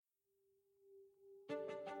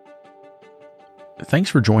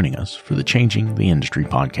Thanks for joining us for the Changing the Industry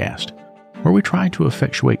podcast, where we try to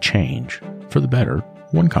effectuate change for the better,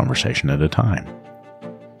 one conversation at a time.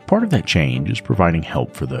 Part of that change is providing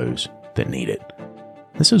help for those that need it.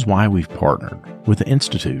 This is why we've partnered with the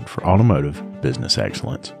Institute for Automotive Business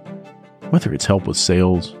Excellence. Whether it's help with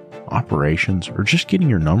sales, operations, or just getting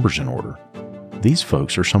your numbers in order, these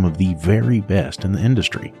folks are some of the very best in the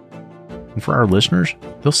industry. And for our listeners,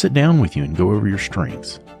 they'll sit down with you and go over your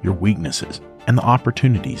strengths, your weaknesses, and the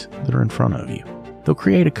opportunities that are in front of you. They'll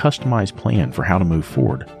create a customized plan for how to move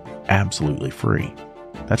forward, absolutely free.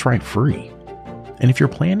 That's right, free. And if your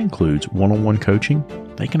plan includes one-on-one coaching,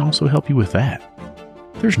 they can also help you with that.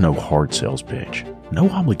 There's no hard sales pitch, no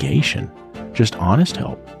obligation, just honest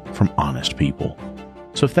help from honest people.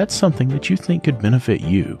 So if that's something that you think could benefit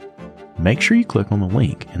you, make sure you click on the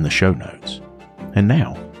link in the show notes. And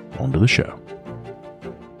now, on to the show.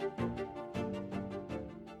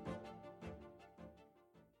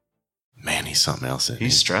 Man, he's something else.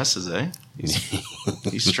 He stresses, eh?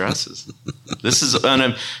 He stresses. This is,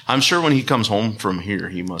 and I'm sure when he comes home from here,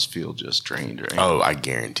 he must feel just drained, right? Oh, I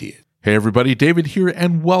guarantee it. Hey everybody, David here,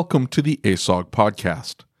 and welcome to the ASOG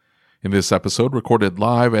podcast. In this episode, recorded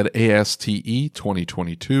live at ASTE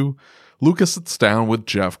 2022, Lucas sits down with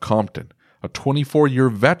Jeff Compton, a 24-year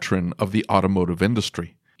veteran of the automotive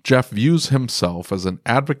industry. Jeff views himself as an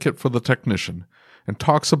advocate for the technician and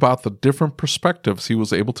talks about the different perspectives he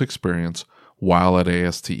was able to experience while at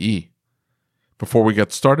ASTE. Before we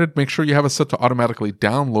get started, make sure you have it set to automatically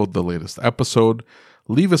download the latest episode,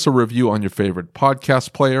 leave us a review on your favorite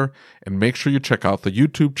podcast player, and make sure you check out the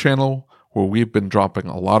YouTube channel where we've been dropping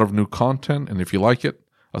a lot of new content, and if you like it,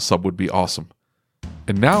 a sub would be awesome.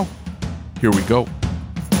 And now, here we go.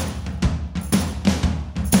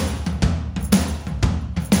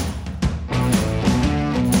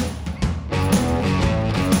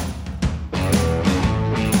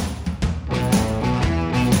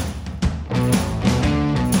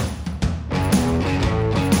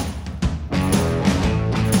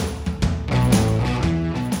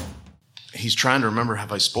 He's trying to remember,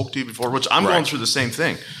 have I spoke to you before? Which I'm going through the same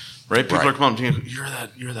thing, right? People are coming up to me, you're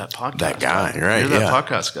that podcast That guy, right? You're that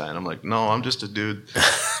podcast guy. And I'm like, no, I'm just a dude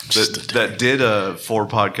that did 4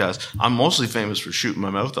 podcasts. I'm mostly famous for shooting my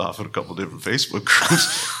mouth off at a couple different Facebook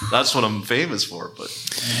groups. That's what I'm famous for.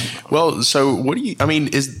 But well, so what do you, I mean,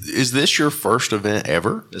 is this your first event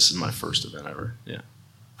ever? This is my first event ever. Yeah.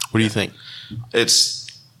 What do you think?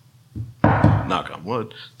 It's, knock on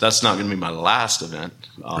wood, that's not going to be my last event.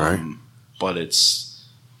 Right. But it's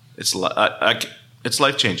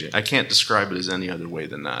life-changing. I can't describe it as any other way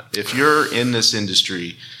than that. If you're in this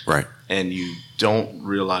industry right, and you don't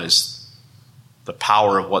realize the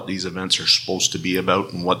power of what these events are supposed to be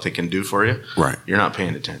about and what they can do for you, right, you're not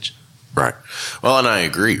paying attention. Right. Well, and I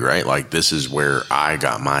agree, right? Like, this is where I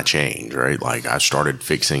got my change, right? Like, I started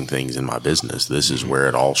fixing things in my business. This is where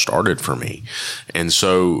it all started for me. And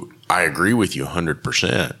so I agree with you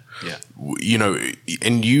 100%. Yeah. You know,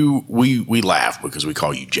 and we laugh because we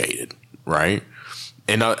call you Jaded, right?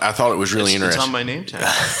 And I thought it was really interesting. It's on my name tag.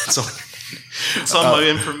 It's on my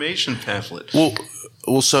information pamphlet.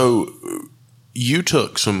 Well, so you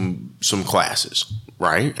took some classes,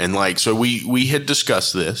 right? And like, so we had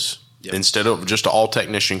discussed this. Yep. Instead of just all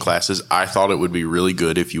technician classes, I thought it would be really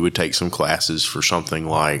good if you would take some classes for something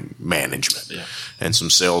like management and some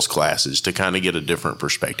sales classes to kind of get a different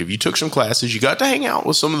perspective. You took some classes. You got to hang out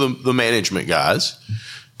with some of the management guys.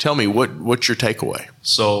 Tell me, what's your takeaway?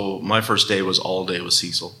 So my first day was all day with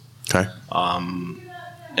Cecil. Okay.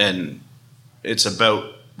 And it's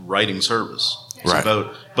about writing service. It's right.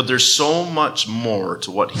 But there's so much more to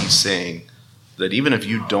what he's saying that even if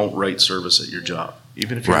you don't write service at your job,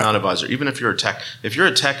 even if you're not an advisor, even if you're a tech,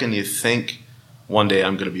 and you think one day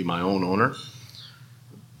I'm going to be my own owner,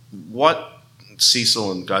 what Cecil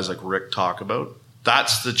and guys like Rick talk about,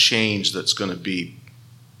 that's the change that's going to be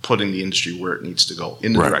putting the industry where it needs to go,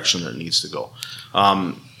 in the direction that it needs to go.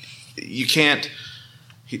 You can't.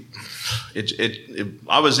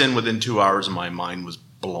 I was in within 2 hours and my mind was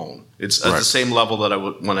blown. It's at the same level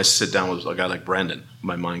that when I sit down with a guy like Brendan,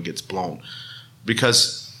 my mind gets blown.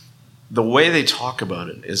 Because the way they talk about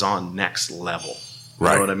it is on next level. You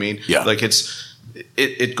know what I mean? Yeah. Like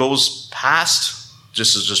it goes past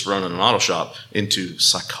just running an auto shop into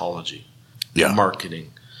psychology,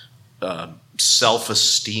 marketing,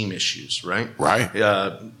 self-esteem issues, right? Right.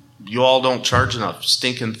 You all don't charge enough,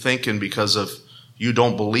 stinking thinking because of you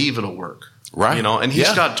don't believe it'll work. Right. You know, and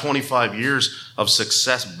he's got 25 years of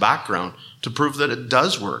success background to prove that it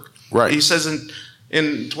does work. Right. He says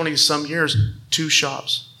in 20 some years, 2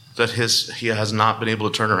 shops that he has not been able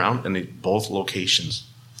to turn around, and both locations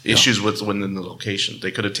issues within the location.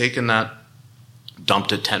 They could have taken that,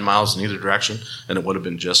 dumped it 10 miles in either direction, and it would have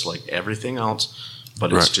been just like everything else.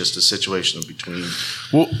 But it's just a situation between.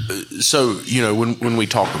 Well, so, when we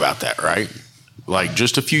talk about that, right? Like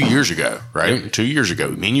just a few years ago, right? 2 years ago,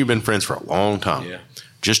 me and you've been friends for a long time. Yeah.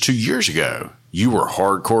 Just 2 years ago, you were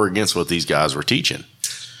hardcore against what these guys were teaching,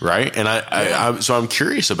 right? And so I'm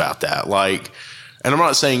curious about that. Like, and I'm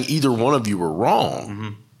not saying either one of you were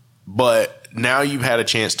wrong, but now you've had a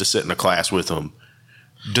chance to sit in a class with them.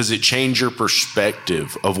 Does it change your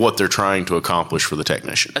perspective of what they're trying to accomplish for the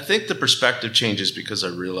technician? I think the perspective changes because I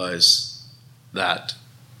realize that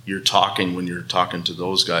when you're talking to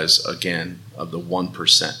those guys, again, of the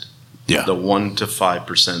 1%. Yeah. The 1 to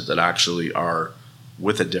 5% that actually are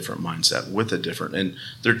with a different mindset, and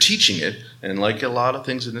they're teaching it. And like a lot of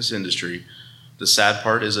things in this industry, the sad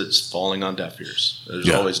part is it's falling on deaf ears. There's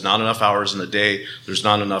always not enough hours in the day. There's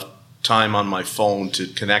not enough time on my phone to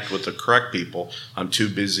connect with the correct people. I'm too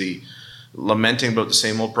busy lamenting about the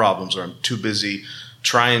same old problems, or I'm too busy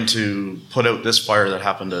trying to put out this fire that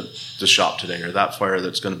happened at the shop today, or that fire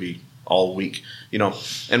that's going to be all week,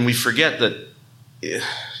 and we forget that,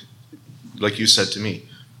 like you said to me,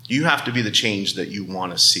 you have to be the change that you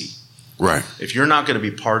want to see. Right. If you're not going to be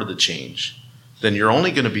part of the change, then you're only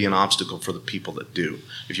going to be an obstacle for the people that do.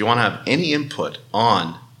 If you want to have any input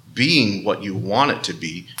on being what you want it to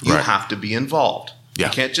be, you have to be involved. Yeah.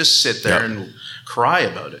 You can't just sit there and cry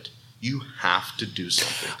about it. You have to do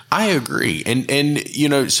something. I agree.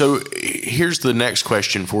 And so here's the next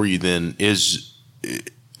question for you then is,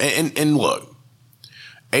 and look,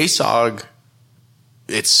 ASOG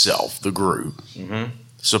itself, the group,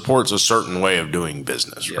 supports a certain way of doing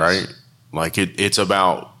business, right? Like it's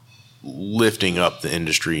about lifting up the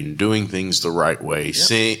industry and doing things the right way,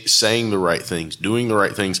 saying the right things, doing the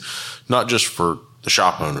right things, not just for the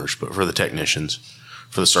shop owners, but for the technicians,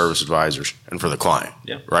 for the service advisors, and for the client,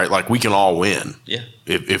 right? Like we can all win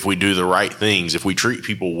if we do the right things, if we treat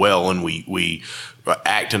people well and we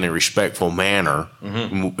act in a respectful manner,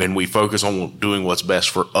 and we focus on doing what's best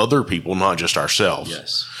for other people, not just ourselves.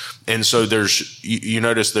 Yes. And so you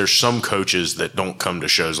notice there's some coaches that don't come to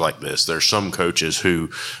shows like this. There's some coaches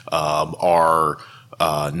who are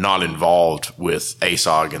not involved with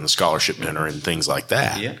ASOG and the scholarship dinner and things like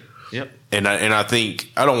that. Yeah. Yep. And I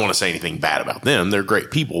think I don't want to say anything bad about them. They're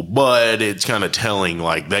great people, but it's kind of telling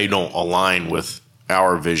like they don't align with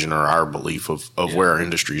our vision or our belief of where our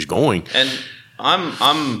industry is going. And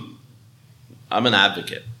I'm an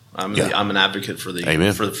advocate. I'm an advocate for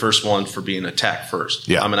the first one, for being a tech first.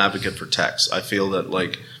 Yeah. I'm an advocate for techs. I feel that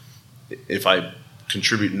like if I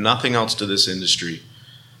contribute nothing else to this industry,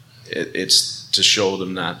 it's to show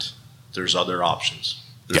them that there's other options.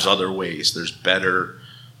 There's other ways. There's better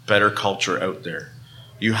culture out there.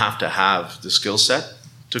 You have to have the skill set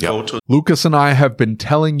to go to. Lucas and I have been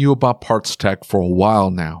telling you about Parts Tech for a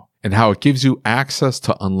while now, and how it gives you access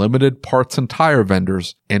to unlimited parts and tire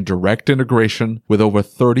vendors and direct integration with over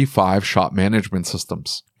 35 shop management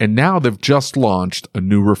systems. And now they've just launched a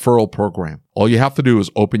new referral program. All you have to do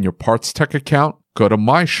is open your Parts Tech account, go to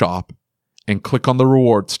My Shop, and click on the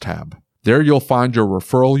Rewards tab. There you'll find your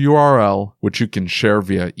referral URL, which you can share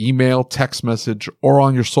via email, text message, or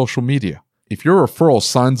on your social media. If your referral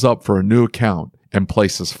signs up for a new account and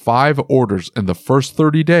places 5 orders in the first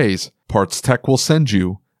 30 days, Parts Tech will send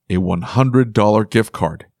you a $100 gift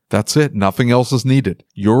card. That's it. Nothing else is needed.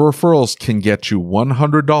 Your referrals can get you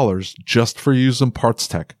 $100 just for using Parts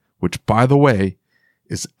Tech, which, by the way,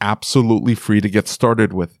 is absolutely free to get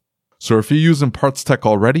started with. So if you're using Parts Tech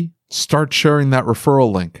already, start sharing that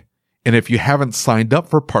referral link. And if you haven't signed up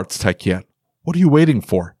for Parts Tech yet, what are you waiting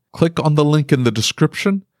for? Click on the link in the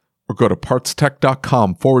description or go to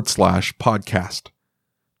partstech.com/podcast.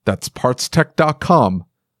 That's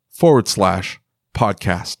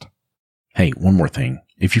partstech.com/podcast. Hey, one more thing.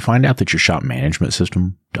 If you find out that your shop management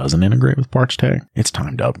system doesn't integrate with Parts Tech, it's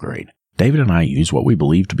time to upgrade. David and I use what we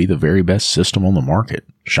believe to be the very best system on the market,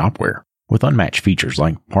 Shopware. With unmatched features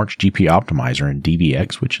like Parts GP Optimizer and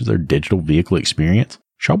DVX, which is their digital vehicle experience,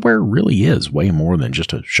 Shopware really is way more than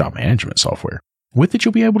just a shop management software. With it,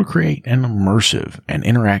 you'll be able to create an immersive and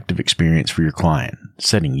interactive experience for your client,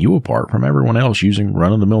 setting you apart from everyone else using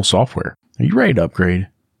run-of-the-mill software. Are you ready to upgrade?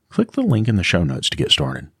 Click the link in the show notes to get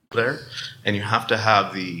started. There, and you have to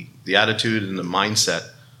have the attitude and the mindset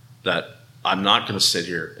that I'm not going to sit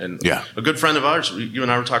here. And a good friend of ours, you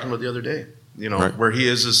and I were talking about the other day, where he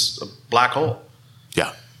is a black hole.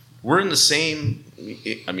 Yeah. We're in the same,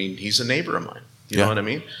 he's a neighbor of mine. You know what I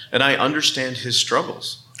mean? And I understand his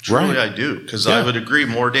struggles. Truly I do. Because I would agree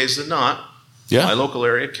more days than not, my local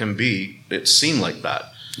area it's seen like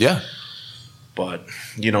that. Yeah. But,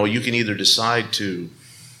 you can either decide to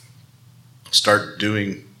start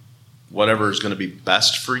doing whatever is going to be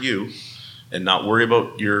best for you and not worry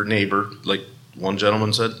about your neighbor. Like one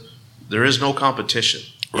gentleman said, there is no competition.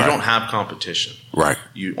 You don't have competition. Right.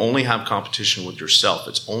 You only have competition with yourself.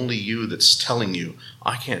 It's only you that's telling you,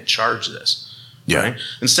 I can't charge this. Yeah. Right?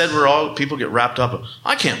 Instead, people get wrapped up.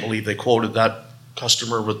 I can't believe they quoted that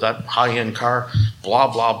customer with that high-end car,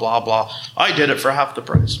 blah, blah, blah, blah. I did it for half the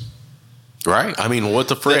price. Right. I mean, what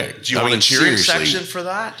the frick? Do you want a cheering section for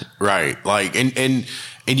that? Right. Like, and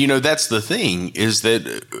that's the thing is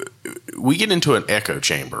that we get into an echo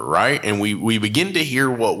chamber, right? And we begin to hear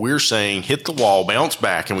what we're saying hit the wall, bounce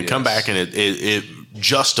back, and we come back and it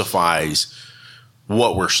justifies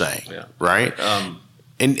what we're saying. Yeah. Right.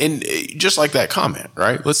 And just like that comment,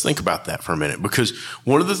 right? Let's think about that for a minute, because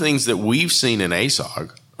one of the things that we've seen in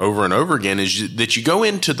ASOG over and over again is that you go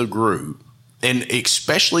into the group, and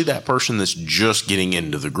especially that person that's just getting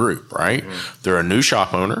into the group, right? Mm-hmm. They're a new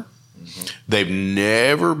shop owner. Mm-hmm. They've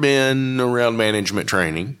never been around management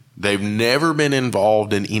training. They've never been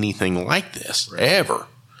involved in anything like this, ever.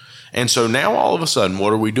 And so now all of a sudden,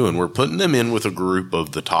 what are we doing? We're putting them in with a group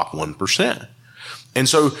of the top 1%. And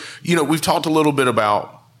so, we've talked a little bit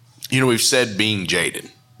about, we've said being jaded,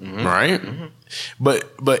 right? Mm-hmm.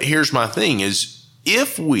 But here's my thing is,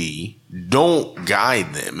 if we don't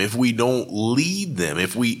guide them, if we don't lead them,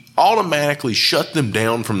 if we automatically shut them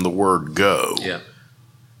down from the word go,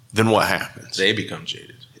 then what happens? They become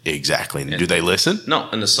jaded. Exactly. And do they listen? No.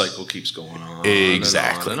 And the cycle keeps going on.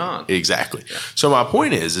 Exactly. And on. Exactly. Yeah. So my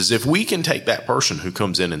point is if we can take that person who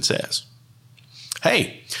comes in and says,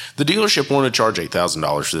 hey, the dealership wanted to charge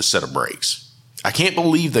 $8,000 for this set of brakes. I can't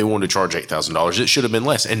believe they wanted to charge $8,000. It should have been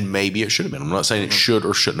less. And maybe it should have been. I'm not saying it should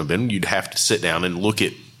or shouldn't have been. You'd have to sit down and look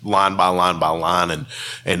at line by line by line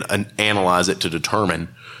and analyze it to determine,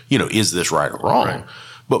 is this right or wrong? Right.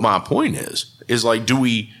 But my point is like, do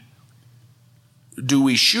we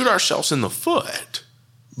shoot ourselves in the foot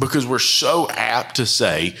because we're so apt to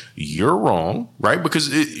say you're wrong, right? Because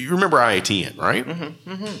you remember IATN, right?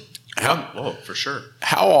 Mm-hmm, mm-hmm. For sure.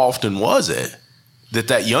 How often was it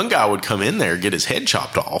that young guy would come in there, get his head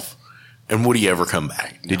chopped off, and would he ever come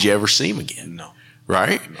back? No. Did you ever see him again? No.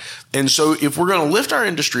 Right? No. And so if we're going to lift our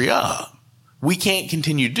industry up, we can't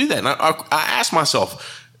continue to do that. And I ask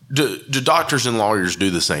myself, do doctors and lawyers do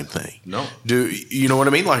the same thing? No. You know what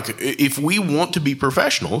I mean? Like, if we want to be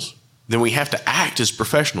professionals, then we have to act as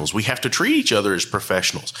professionals. We have to treat each other as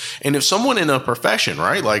professionals. And if someone in a profession,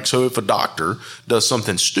 right, like, so if a doctor does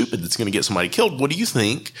something stupid that's going to get somebody killed, what do you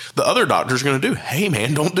think the other doctor's going to do? Hey,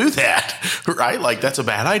 man, don't do that, right? Like, that's a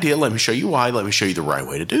bad idea. Let me show you why. Let me show you the right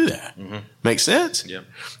way to do that. Mm-hmm. Makes sense? Yeah.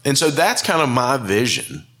 And so that's kind of my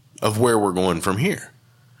vision of where we're going from here,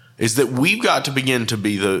 is that we've got to begin to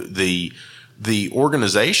be the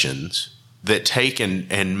organizations that take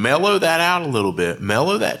and mellow that out a little bit,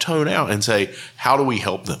 mellow that tone out and say, how do we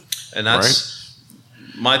help them? And that's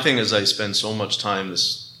my thing is I spend so much time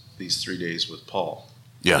these 3 days with Paul.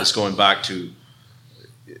 Yeah. It's going back to,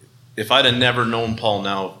 if I'd have never known Paul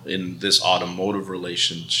now in this automotive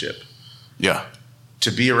relationship,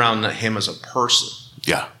 to be around him as a person,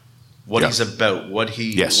 what he's about, what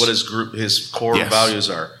his core values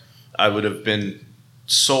are, I would have been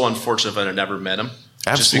so unfortunate if I'd have never met him.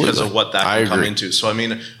 Absolutely. Just because of what that can come into. So, I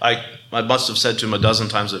mean, I must have said to him a dozen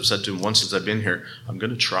times, I've said to him once since I've been here, I'm going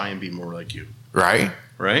to try and be more like you. Right.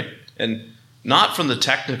 Right? And not from the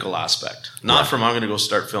technical aspect, not from I'm going to go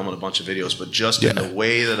start filming a bunch of videos, but just in the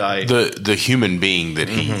way that I... The human being that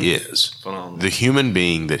he is. Phenomenal. The human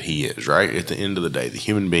being that he is, right? At the end of the day, the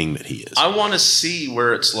human being that he is. I want to see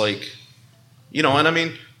where it's like, and I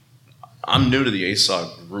mean, I'm new to the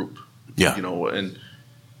ASOG group. Yeah. And...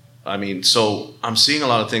 I mean, so I'm seeing a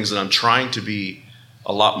lot of things, and I'm trying to be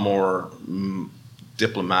a lot more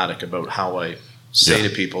diplomatic about how I say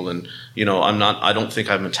to people. And, I don't think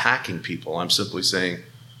I'm attacking people. I'm simply saying,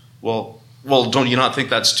 well, don't you not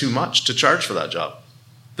think that's too much to charge for that job?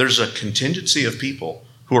 There's a contingency of people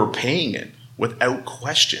who are paying it without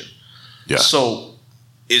question. Yeah. So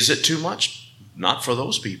is it too much? Not for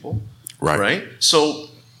those people. Right. So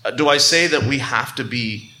do I say that we have to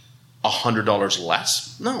be $100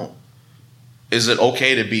 less? No. Is it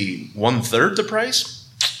okay to be 1/3 the price?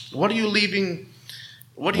 What are you leaving?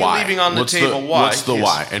 What are you leaving on the table? Why? What's the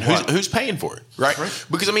why? And who's paying for it? Right?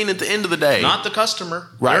 Because I mean, at the end of the day, not the customer.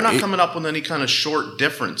 Right. They're not coming up with any kind of short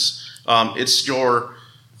difference. It's your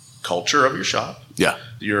culture of your shop. Yeah.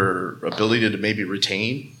 Your ability to maybe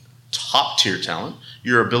retain top tier talent.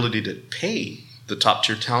 Your ability to pay the top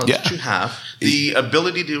tier talent that you have. The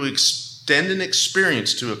ability to extend an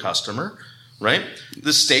experience to a customer right?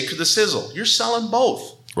 The steak or the sizzle. You're selling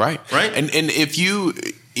both. Right. And if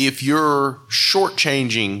you're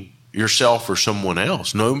shortchanging yourself or someone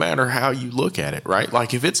else, no matter how you look at it, right?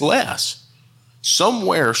 Like if it's less,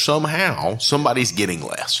 somewhere, somehow, somebody's getting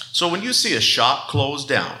less. So when you see a shop close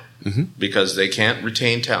down because they can't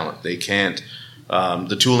retain talent, they can't,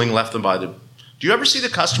 the tooling left them by the, do you ever see the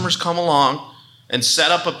customers come along and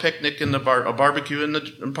set up a picnic in the a barbecue in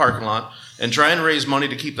the parking lot and try and raise money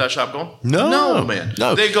to keep that shop going? No, man.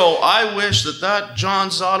 No. They go, I wish that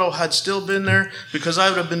John's Auto had still been there because I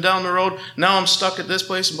would have been down the road. Now I'm stuck at this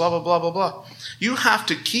place and blah, blah, blah, blah, blah. You have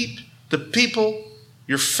to keep the people,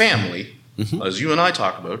 your family, as you and I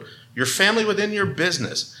talk about, your family within your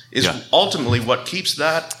business is ultimately what keeps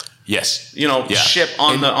that ship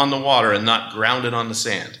on the water and not grounded on the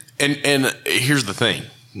sand. And here's the thing.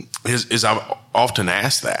 Is I've often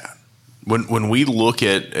asked that when we look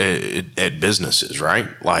at businesses, right?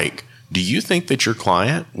 Like, do you think that your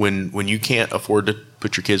client, when you can't afford to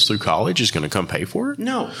put your kids through college, is going to come pay for it?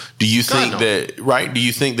 No. Do you think that, right? Do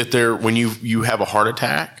you think that they're, when you have a heart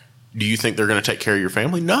attack, do you think they're going to take care of your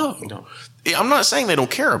family? No. I'm not saying they don't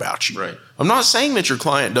care about you. Right. I'm not saying that your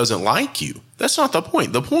client doesn't like you. That's not the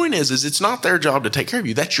point. The point is it's not their job to take care of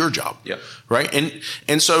you. That's your job. Yeah. Right.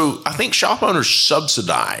 And so I think shop owners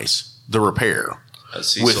subsidize the repair.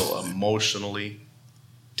 Cecil, emotionally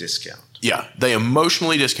discount. Yeah. They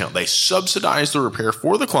emotionally discount. They subsidize the repair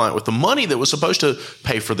for the client with the money that was supposed to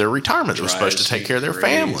pay for their retirement. That was supposed to take care of their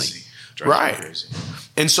family. Right.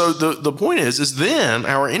 And so the point is then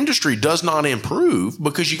our industry does not improve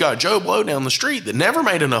because you got Joe Blow down the street that never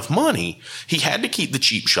made enough money. He had to keep the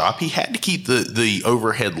cheap shop. He had to keep the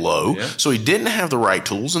overhead low. Yeah. So he didn't have the right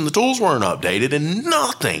tools and the tools weren't updated and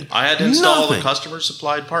nothing. I had to install the customer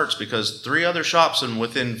supplied parts because 3 other shops and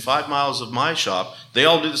within 5 miles of my shop, they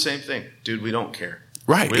all do the same thing. Dude, we don't care.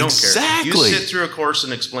 Right. We don't exactly. care. You sit through a course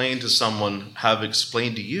and explain to someone, have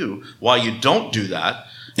explained to you why you don't do that.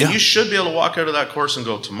 And you should be able to walk out of that course and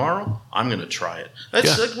go, tomorrow, I'm going to try it.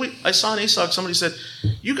 That's like I saw in ASOG, somebody said,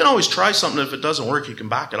 you can always try something. If it doesn't work, you can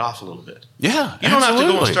back it off a little bit. Yeah, you don't have to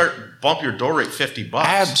go and start bump your door rate $50.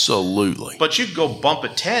 Absolutely. But you can go bump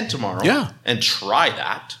it 10 tomorrow and try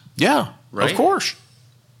that. Yeah, right? Of course.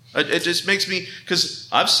 It just makes me, because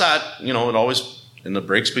I've sat, it always, in the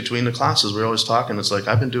breaks between the classes, we're always talking. It's like,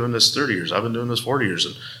 I've been doing this 30 years. I've been doing this 40 years.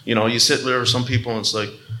 And, you sit there with some people and it's like,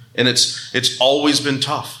 and it's always been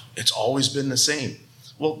tough. It's always been the same.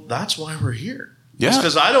 Well, that's why we're here. Yeah. It's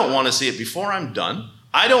because I don't want to see it before I'm done.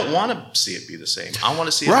 I don't want to see it be the same. I want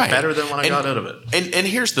to see it better than when I got out of it. And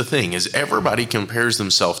here's the thing is everybody compares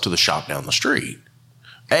themselves to the shop down the street.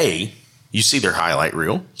 A, you see their highlight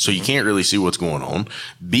reel, so you can't really see what's going on.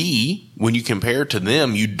 B, when you compare to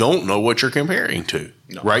them, you don't know what you're comparing to.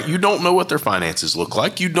 No. Right? You don't know what their finances look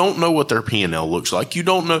like. You don't know what their P&L looks like. You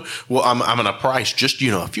don't know, well, I'm going to price just,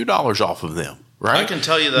 a few dollars off of them. Right? I can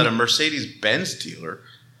tell you that a Mercedes-Benz dealer,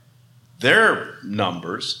 their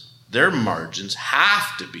numbers, their margins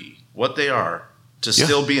have to be what they are to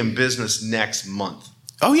still be in business next month.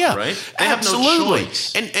 Oh, yeah. Right? They Absolutely. have no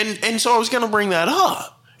choice. And so I was going to bring that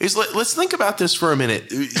up. Let's think about this for a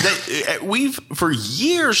minute. We've for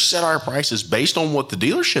years set our prices based on what the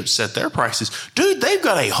dealerships set their prices. Dude, they've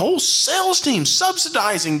got a whole sales team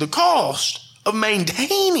subsidizing the cost of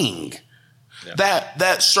maintaining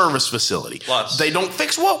that service facility. Plus, they don't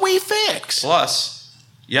fix what we fix. Plus,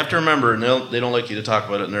 you have to remember, and they don't like you to talk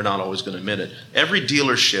about it, and they're not always going to admit it. Every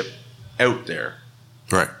dealership out there,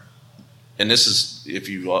 right? And this is, if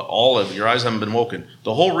you all of your eyes haven't been woken,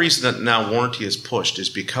 the whole reason that now warranty is pushed is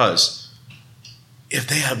because if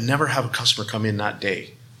they never have a customer come in that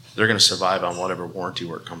day, they're going to survive on whatever warranty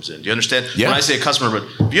work comes in. Do you understand? Yeah. When I say a customer,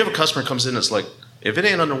 but if you have a customer comes in that's like, if it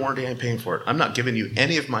ain't under warranty, I ain't paying for it. I'm not giving you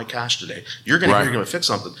any of my cash today. You're going to fix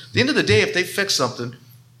something. At the end of the day, if they fix something,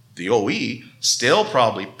 the OE still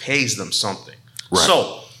probably pays them something. Right.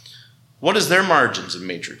 So what is their margins in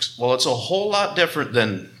Matrix? Well, it's a whole lot different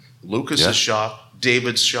than Lucas's shop,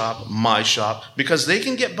 David's shop, my shop, because they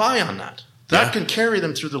can get by on that. That can carry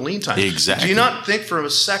them through the lean time. Exactly. Do you not think for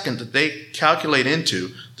a second that they calculate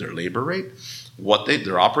into their labor rate,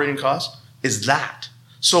 their operating cost is that?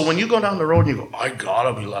 So when you go down the road and you go, I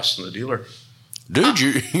gotta be less than the dealer. Dude,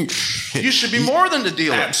 you should be more than the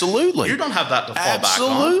dealer. Absolutely. You don't have that to fall back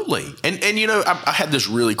on. Absolutely. And I had this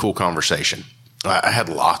really cool conversation. I had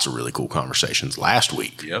lots of really cool conversations last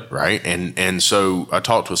week. Yep. Right. And so I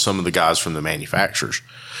talked with some of the guys from the manufacturers.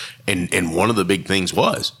 And one of the big things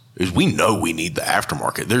is we know we need the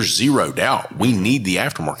aftermarket. There's zero doubt. We need the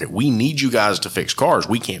aftermarket. We need you guys to fix cars.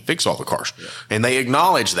 We can't fix all the cars. Yeah. And they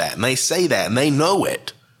acknowledge that and they say that and they know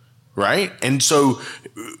it. right? And so,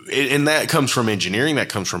 and that comes from engineering, that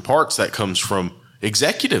comes from parts, that comes from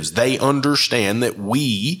executives. They understand that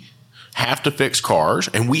we have to fix cars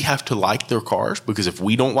and we have to like their cars, because if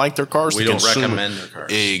we don't like their cars, we don't recommend their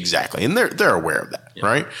cars. Exactly. And they're aware of that,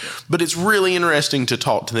 right? Yeah. But it's really interesting to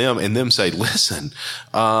talk to them and them say, listen,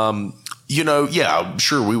 yeah,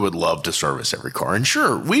 sure, we would love to service every car. And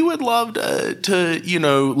sure, we would love to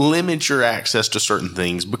limit your access to certain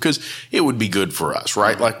things because it would be good for us,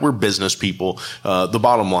 right? Mm-hmm. Like, we're business people. The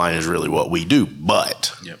bottom line is really what we do.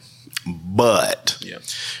 But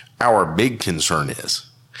our big concern is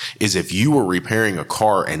if you were repairing a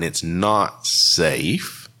car and it's not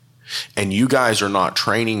safe and you guys are not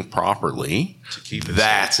training properly,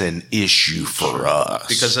 that's an issue for us.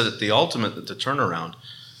 Because the turnaround,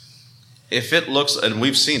 if it looks, and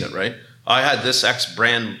we've seen it, right? I had this X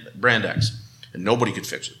brand X, and nobody could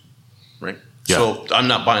fix it, right? Yeah. So I'm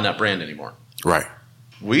not buying that brand anymore. Right.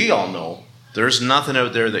 We all know there's nothing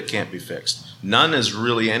out there that can't be fixed. None is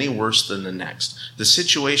really any worse than the next. The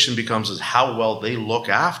situation becomes is how well they look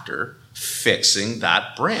after fixing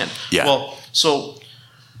that brand. Yeah. Well, so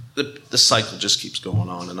the cycle just keeps going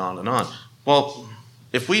on and on and on. Well,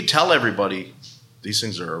 if we tell everybody these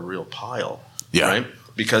things are a real pile, right?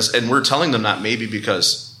 And we're telling them that maybe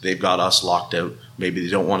because they've got us locked out. Maybe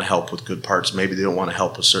they don't want to help with good parts. Maybe they don't want to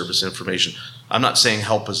help with service information. I'm not saying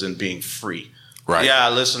help as in being free. Right. Yeah,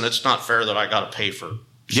 listen, it's not fair that I got to pay for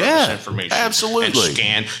service information. Absolutely. And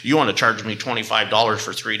scan. You want to charge me $25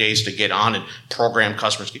 for 3 days to get on and program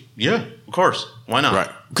customers? Yeah, of course. Why not?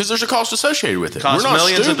 Right. Because there's a cost associated with it. It costs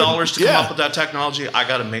millions of dollars to come up with that technology. I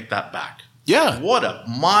got to make that back. Yeah. What a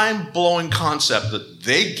mind-blowing concept that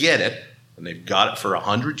they get it. And they've got it for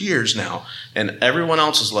 100 years now. And everyone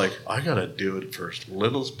else is like, I got to do it for as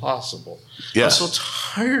little as possible. Yeah. I'm so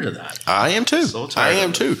tired of that. I am too. So tired. I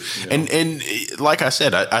am too. You know? And like I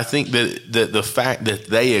said, I think that the fact that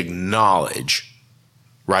they acknowledge,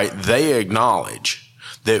 right? They acknowledge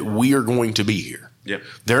that we are going to be here. Yep.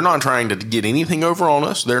 They're not trying to get anything over on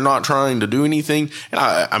us. They're not trying to do anything. And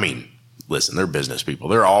I mean, listen, they're business people.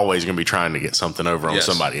 They're always going to be trying to get something over on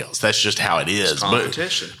somebody else. That's just how it is. It's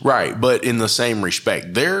competition. But in the same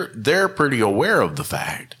respect, they're pretty aware of the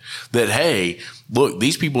fact that, hey, look,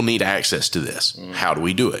 these people need access to this. Mm. How do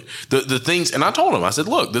we do it? The things, and I told them, I said,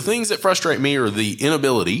 look, the things that frustrate me are the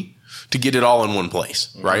inability to get it all in one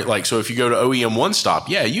place, right? Like, so if you go to OEM One Stop,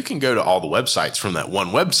 you can go to all the websites from that one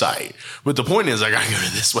website. But the point is, I got to go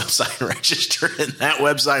to this website and register, and that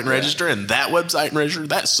website and register, and that website and register.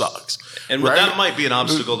 That sucks. And that might be an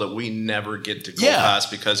obstacle that we never get to go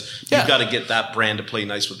past, because you've got to get that brand to play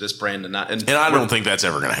nice with this brand and that. And I don't think that's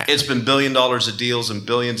ever going to happen. It's been $1 billion of deals and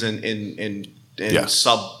billions in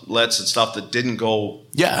sublets and stuff that didn't go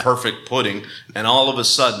perfect pudding. And all of a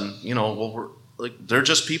sudden, we're like, they're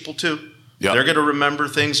just people too. Yep. They're going to remember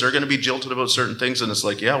things. They're going to be jilted about certain things, and it's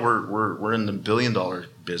like, we're in the $1 billion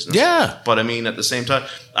business. Yeah. But I mean, at the same time,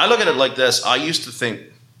 I look at it like this. I used to think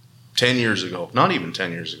 10 years ago, not even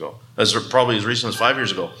 10 years ago, probably as recent as 5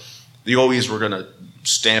 years ago, the OEs were going to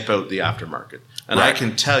stamp out the aftermarket. And I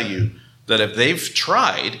can tell you that if they have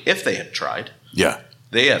tried,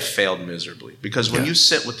 they have failed miserably. Because when you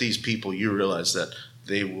sit with these people, you realize that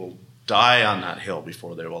they will die on that hill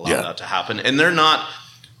before they will allow that to happen. And they're not,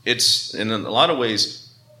 it's in a lot of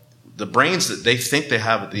ways, the brains that they think they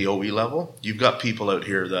have at the OE level, you've got people out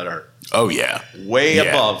here that are way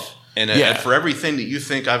above. And for everything that you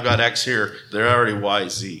think I've got X here, they're already Y,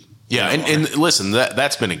 Z. Yeah, and listen,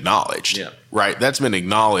 that's been acknowledged, right? That's been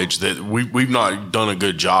acknowledged that we've not done a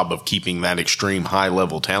good job of keeping that extreme high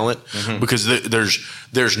level talent, because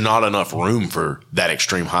there's not enough room for that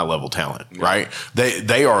extreme high level talent, right?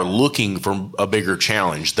 They are looking for a bigger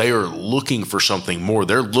challenge. They are looking for something more.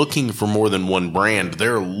 They're looking for more than one brand.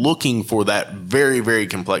 They're looking for that very, very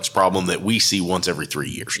complex problem that we see once every 3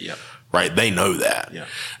 years. Yep. Right. They know that. Yeah.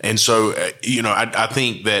 And so, I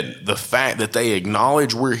think that the fact that they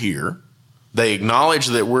acknowledge we're here, they acknowledge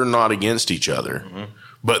that we're not against each other,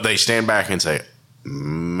 but they stand back and say,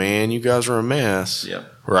 man, you guys are a mess. Yeah.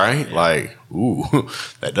 Right. Yeah. Like, ooh,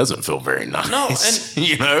 that doesn't feel very nice. No.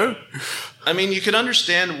 And, I mean, you can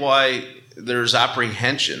understand why there's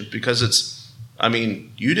apprehension, because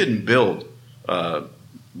you didn't build,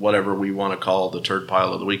 whatever we want to call the turd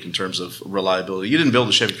pile of the week in terms of reliability. You didn't build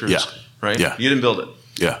a Chevy Cruze, right? Yeah. You didn't build it.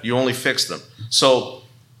 Yeah. You only fixed them. So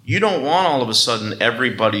you don't want all of a sudden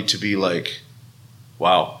everybody to be like,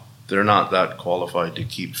 wow, they're not that qualified to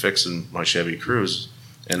keep fixing my Chevy Cruze,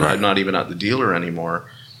 and I'm not even at the dealer anymore,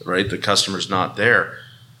 right? The customer's not there.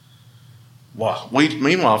 Wow.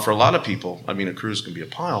 Meanwhile, for a lot of people, a Cruze can be a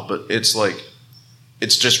pile, but it's like,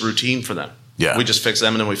 it's just routine for them. Yeah. We just fix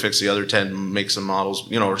them, and then we fix the other 10 makes and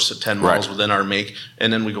models, or 10 models within our make,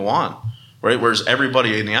 and then we go on, right? Whereas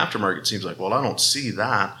everybody in the aftermarket seems like, well, I don't see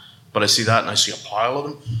that, but I see that, and I see a pile of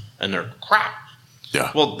them, and they're crap.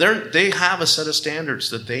 Yeah. Well, they have a set of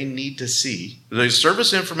standards that they need to see. The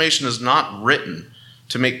service information is not written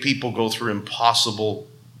to make people go through impossible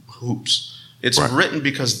hoops. It's written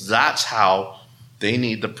because that's how they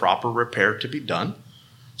need the proper repair to be done,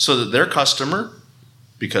 so that their customer,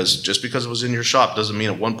 because just because it was in your shop doesn't mean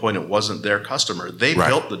at one point it wasn't their customer. They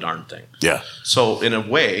built the darn thing. Yeah. So in a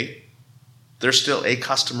way, they're still a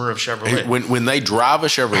customer of Chevrolet. When they drive a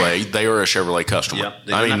Chevrolet, they are a Chevrolet customer. Yeah.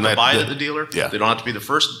 They don't have to buy it at the dealer. Yeah. They don't have to be the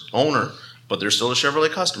first owner, but they're still a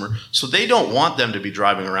Chevrolet customer. So they don't want them to be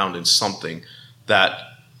driving around in something that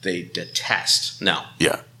they detest. Now,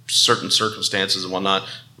 certain circumstances and whatnot,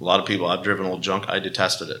 a lot of people, I've driven old junk, I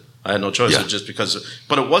detested it. I had no choice. It's just because,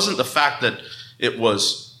 but it wasn't the fact that it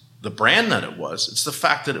was the brand that it was. It's the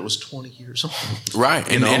fact that it was 20 years old. Right.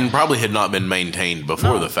 And probably had not been maintained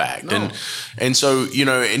before the fact. No. And so,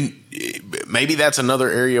 and maybe that's another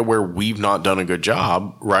area where we've not done a good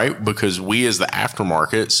job, right? Because we as the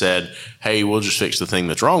aftermarket said, hey, we'll just fix the thing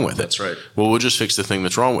that's wrong with it. That's right. Well, we'll just fix the thing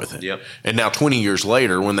that's wrong with it. Yep. And now 20 years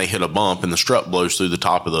later, when they hit a bump and the strut blows through the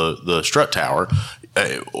top of the strut tower,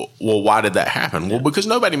 well, why did that happen? Well, because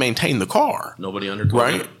nobody maintained the car. Nobody understood.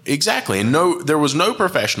 Right? Exactly. And there was no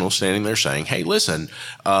professional standing there saying, hey, listen,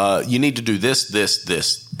 you need to do this,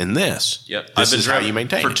 and this. Yep. This is how you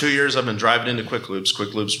maintain For it. 2 years, I've been driving into Quick Lubes.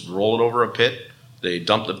 Quick Lubes roll it over a pit. They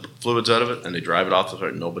dump the fluids out of it, and they drive it off the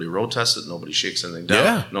hood. Nobody road tests it. Nobody shakes anything down.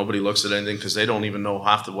 Yeah. Nobody looks at anything because they don't even know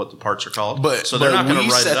what the parts are called. So they're not going to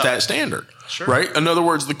we write it set up. that standard, Sure. right? In other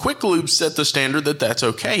words, the Quick Lube set the standard that's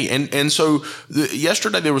okay. And so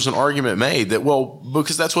yesterday there was an argument made that,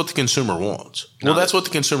 because that's what the consumer wants. Well, that's what the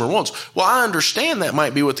consumer wants. Well, I understand that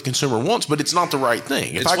might be what the consumer wants, but it's not the right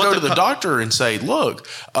thing. If I go to the doctor and say, look,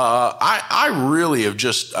 I really have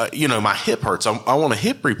just, my hip hurts. I want a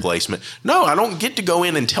hip replacement. No, I don't get to go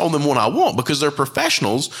in and tell them what I want because they're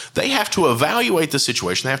professionals. They have to evaluate the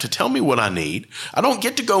situation. They have to tell me what I need. I don't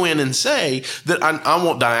get to go in and say that I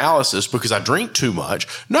want dialysis because I drink too much.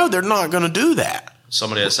 No, they're not going to do that.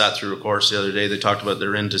 Somebody I sat through a course the other day, they talked about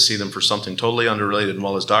they're in to see them for something totally unrelated. And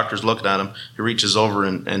while his doctor's looking at him, he reaches over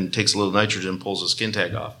and takes a little nitrogen, pulls a skin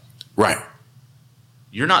tag off. Right.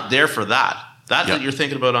 You're not there for that. That you're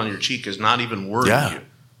thinking about on your cheek is not even worrying you.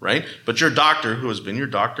 Right? But your doctor, who has been your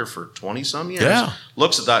doctor for 20-some years,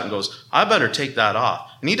 looks at that and goes, I better take that off.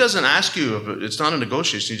 And he doesn't ask you if it's not a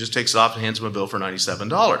negotiation. He just takes it off and hands him a bill for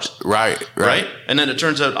 $97. Right. And then it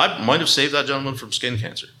turns out I might have saved that gentleman from skin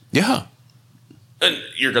cancer. Yeah. And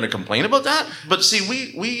you're going to complain about that? But see,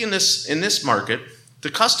 we in this market, the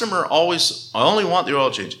customer I only want the oil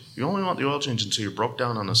change. You only want the oil change until you're broke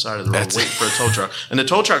down on the side of the road waiting for a tow truck. And the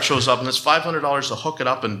tow truck shows up and it's $500 to hook it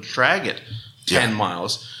up and drag it 10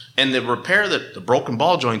 miles. And the repair the broken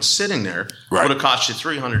ball joint sitting there would have cost you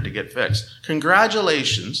 $300 to get fixed.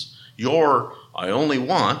 Congratulations, your I only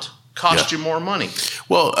want cost you more money.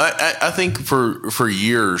 Well, I think for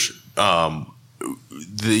years,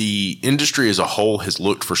 the industry as a whole has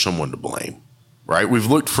looked for someone to blame, right? We've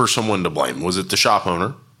looked for someone to blame. Was it the shop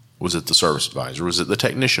owner? Was it the service advisor? Was it the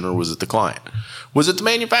technician? Or was it the client? Was it the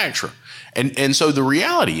manufacturer? And so the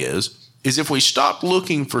reality is if we stopped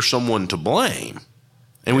looking for someone to blame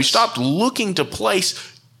and we stopped looking to place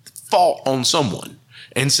fault on someone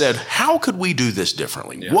and said, how could we do this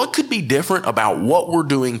differently? Yeah. What could be different about what we're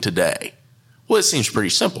doing today? Well, it seems pretty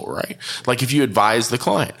simple, right? Like if you advise the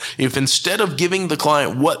client, if instead of giving the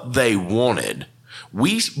client what they wanted,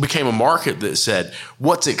 we became a market that said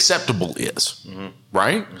what's acceptable is,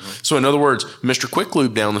 right? So in other words, Mr. Quick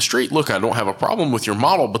Lube down the street, look, I don't have a problem with your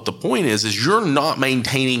model, but the point is you're not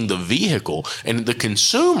maintaining the vehicle, and the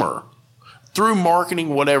consumer, through marketing,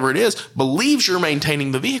 whatever it is, believes you're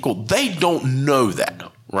maintaining the vehicle. They don't know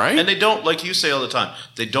that. Right? And they don't, like you say all the time,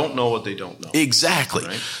 they don't know what they don't know. Exactly.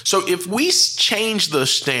 Right? So if we change the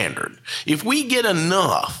standard, if we get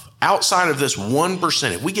enough outside of this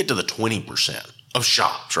 1%, if we get to the 20% of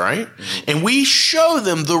shops, right? And we show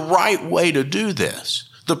them the right way to do this,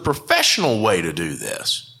 the professional way to do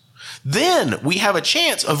this, then we have a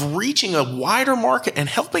chance of reaching a wider market and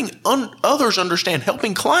helping others understand,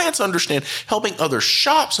 helping clients understand, helping other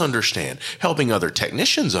shops understand, helping other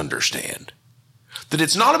technicians understand. That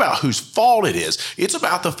it's not about whose fault it is. It's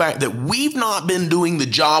about the fact that we've not been doing the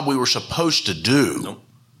job we were supposed to do.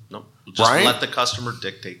 Nope. Just let the customer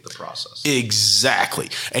dictate the process. Exactly.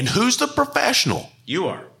 And who's the professional? You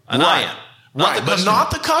are. And I am. But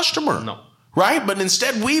not the customer. No. right? But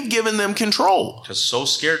instead, we've given them control. Because so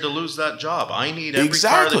scared to lose that job. I need every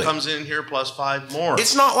car that comes in here plus 5 more.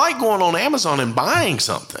 It's not like going on Amazon and buying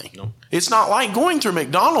something. Nope. It's not like going through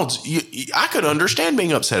McDonald's. I could understand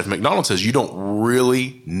being upset if McDonald's says you don't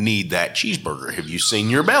really need that cheeseburger. Have you seen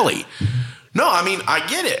your belly? No, I mean, I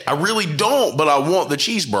get it. I really don't, but I want the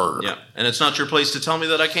cheeseburger. Yeah, and it's not your place to tell me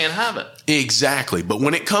that I can't have it. Exactly. But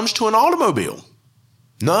when it comes to an automobile,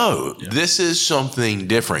 no, this is something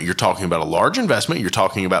different. You're talking about a large investment. You're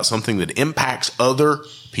talking about something that impacts other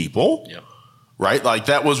people, right? Like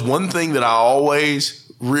that was one thing that I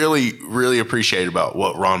always really, really appreciated about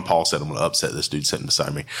what Ron Paul said. I'm going to upset this dude sitting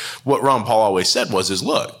beside me. What Ron Paul always said was,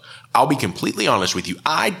 look, I'll be completely honest with you.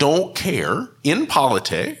 I don't care in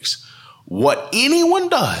politics what anyone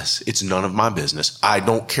does. It's none of my business. I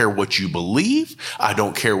don't care what you believe. I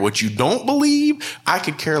don't care what you don't believe. I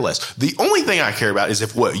could care less. The only thing I care about is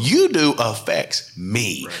if what you do affects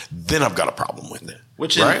me. Right. Then I've got a problem with it.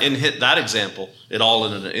 Which in hit that example, it all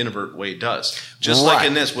in an invert way does. Just like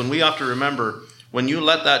in this, when we have to remember, when you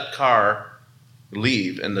let that car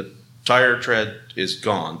leave and the tire tread is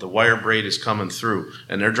gone, the wire braid is coming through,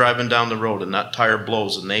 and they're driving down the road and that tire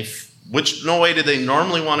blows, and which no way do they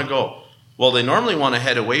normally want to go? Well, they normally want to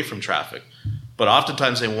head away from traffic, but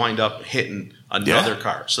oftentimes they wind up hitting another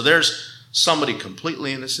car. So there's somebody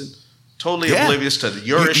completely innocent, totally oblivious to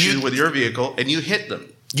your issue with your vehicle, and you hit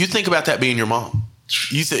them. You think about that being your mom.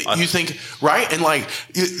 You think, right? And like,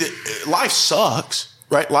 life sucks.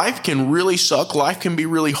 Right? Life can really suck. Life can be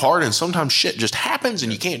really hard. And sometimes shit just happens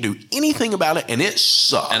and you can't do anything about it. And it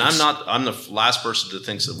sucks. And I'm the last person that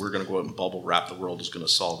thinks that we're going to go out and bubble wrap the world is going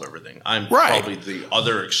to solve everything. I'm probably the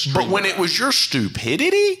other extreme. But when it was your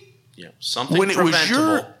stupidity, something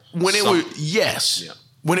preventable. When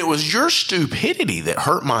it was your stupidity that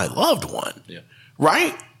hurt my loved one,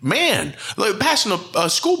 right? Man, like passing a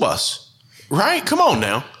school bus. Right? Come on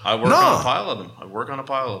now. I work on a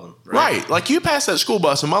pile of them. Right. Like you pass that school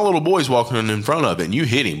bus and my little boy's walking in front of it and you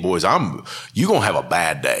hit him, boys, you going to have a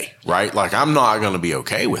bad day, right? Like I'm not going to be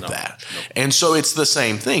okay with that. Nope. And so it's the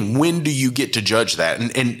same thing. When do you get to judge that?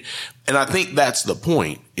 And I think that's the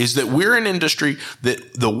point, is that we're an industry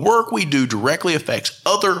that the work we do directly affects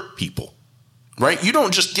other people, right? You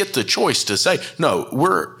don't just get the choice to say, no,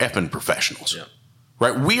 we're effing professionals. Yeah.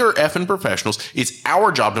 Right? We are effing professionals. It's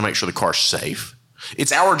our job to make sure the car's safe.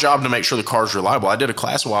 It's our job to make sure the car's reliable. I did a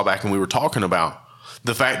class a while back and we were talking about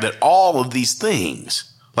the fact that all of these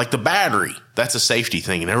things, like the battery, that's a safety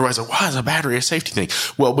thing. And everybody's like, why is a battery a safety thing?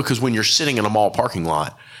 Well, because when you're sitting in a mall parking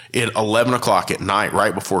lot at 11 o'clock at night,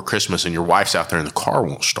 right before Christmas, and your wife's out there and the car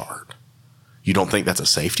won't start, you don't think that's a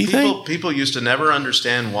safety thing? People used to never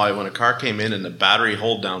understand why when a car came in and the battery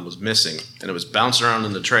hold down was missing and it was bouncing around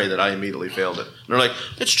in the tray that I immediately failed it. And they're like,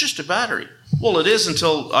 it's just a battery. Well, it is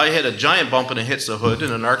until I hit a giant bump and it hits the hood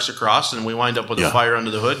and it arcs across and we wind up with a fire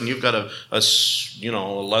under the hood and you've got a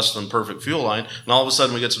less than perfect fuel line and all of a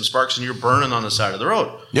sudden we get some sparks and you're burning on the side of the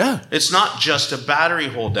road. Yeah. It's not just a battery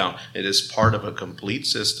hold down. It is part of a complete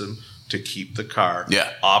system to keep the car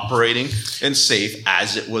operating and safe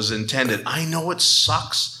as it was intended. I know it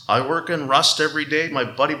sucks. I work in rust every day. My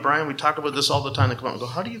buddy Brian, we talk about this all the time. They come out and go,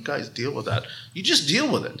 how do you guys deal with that? You just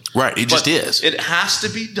deal with it. Right. It just is. It has to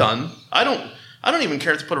be done. I don't even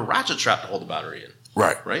care to put a ratchet strap to hold the battery in.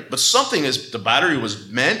 Right. Right. But the battery was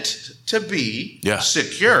meant to be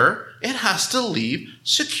secure. It has to leave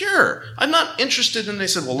secure. I'm not interested in, they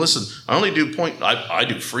said, well, listen, I only do I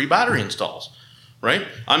do free battery installs. Right?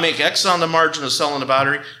 I make X on the margin of selling the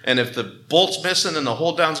battery, and if the bolt's missing and the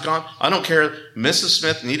hold down's gone, I don't care. Mrs.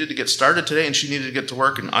 Smith needed to get started today, and she needed to get to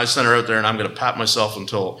work, and I sent her out there, and I'm going to pat myself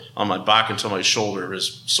on my back until my shoulder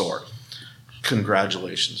is sore.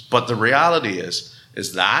 Congratulations. But the reality is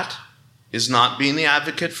that is not being the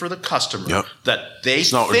advocate for the customer that they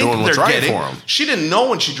think they're getting. For them. She didn't know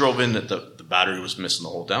when she drove in that the battery was missing the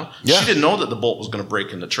hold down. Yeah. She didn't know that the bolt was going to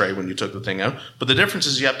break in the tray when you took the thing out. But the difference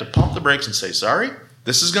is you have to pump the brakes and say, sorry,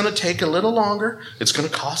 this is going to take a little longer. It's going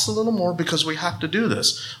to cost a little more because we have to do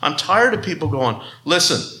this. I'm tired of people going,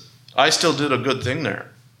 listen, I still did a good thing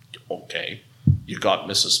there. Okay, you got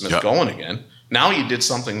Mrs. Smith going again. Now you did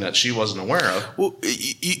something that she wasn't aware of. Well,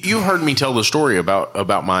 you heard me tell the story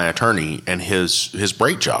about my attorney and his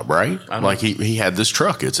brake job, right? Like he had this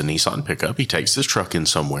truck. It's a Nissan pickup. He takes this truck in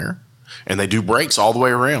somewhere, and they do brakes all the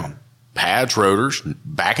way around. Pads, rotors,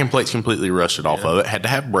 backing plates completely rusted off of it. Had to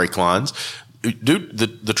have brake lines. Dude,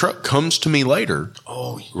 the truck comes to me later.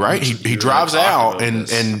 Oh, right. He drives out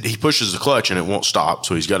and he pushes the clutch and it won't stop.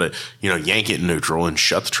 So he's got to, yank it in neutral and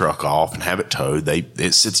shut the truck off and have it towed.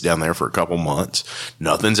 It sits down there for a couple months.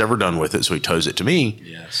 Nothing's ever done with it. So he tows it to me.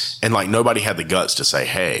 Yes. And like nobody had the guts to say,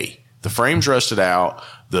 hey, The frame's rusted out.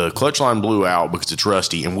 The clutch line blew out because it's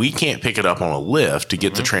rusty, and we can't pick it up on a lift to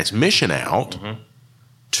get the transmission out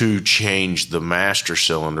to change the master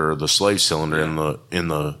cylinder or the slave cylinder in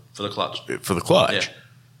the for the clutch. For the clutch.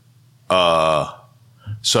 Yeah.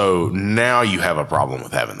 So now you have a problem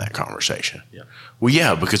with having that conversation. Yeah. Well,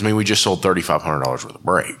 yeah, because we just sold $3,500 worth of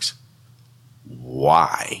brakes.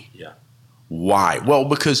 Why? Yeah. Why? Well,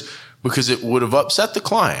 because it would have upset the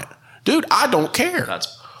client. Dude, I don't care.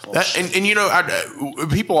 That's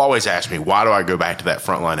people always ask me, why do I go back to that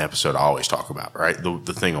frontline episode I always talk about, right?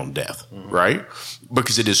 The thing on death, right?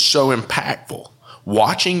 Because it is so impactful.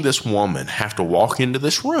 Watching this woman have to walk into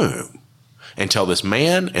this room and tell this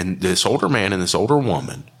man and this older man and this older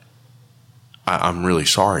woman, I'm really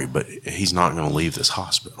sorry, but he's not going to leave this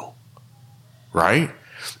hospital, right?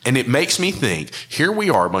 And it makes me think, here we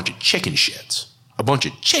are, a bunch of chicken shits,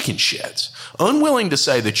 unwilling to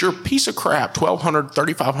say that your piece of crap, $1,200,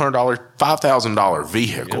 $3,500, $5,000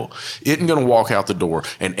 vehicle isn't going to walk out the door.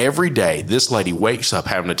 And every day, this lady wakes up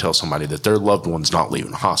having to tell somebody that their loved one's not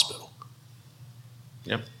leaving the hospital.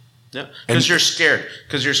 Yep. Yeah. Because you're scared.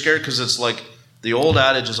 Because it's like the old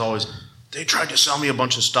adage is always, they tried to sell me a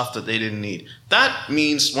bunch of stuff that they didn't need. That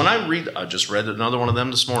means when I just read another one of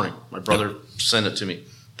them this morning. My brother sent it to me.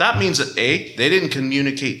 That means that A, they didn't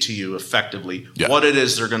communicate to you effectively what it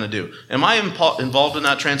is they're going to do. Am I involved in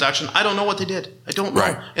that transaction? I don't know what they did. I don't know.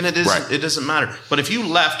 Right. And it doesn't matter. But if you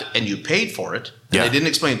left and you paid for it, and they didn't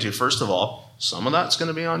explain it to you, first of all, some of that's going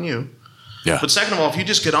to be on you. Yeah. But second of all, if you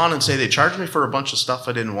just get on and say they charged me for a bunch of stuff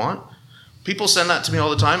I didn't want, people send that to me all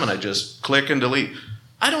the time, and I just click and delete.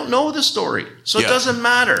 I don't know the story, so it doesn't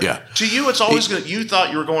matter. Yeah. To you, it's always good. You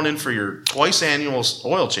thought you were going in for your twice annual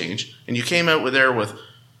oil change, and you came out with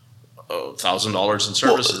 $1,000 in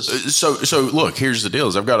services. Well, so look, here's the deal: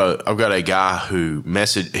 is I've got a guy who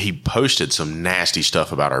he posted some nasty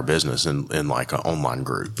stuff about our business in like an online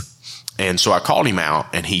group. And so I called him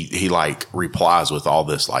out, and he like replies with all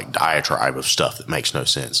this like diatribe of stuff that makes no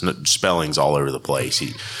sense, spellings all over the place.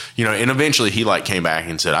 And eventually he like came back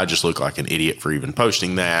and said, "I just look like an idiot for even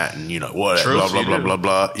posting that," and what, blah blah blah blah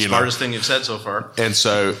blah. Smartest thing you've said so far. And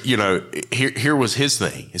so here was his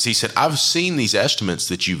thing: is he said, "I've seen these estimates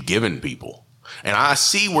that you've given people, and I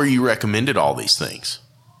see where you recommended all these things.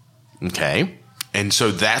 Okay, and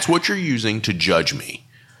so that's what you're using to judge me."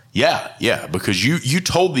 Yeah, because you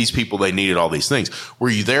told these people they needed all these things. Were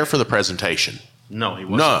you there for the presentation? No, he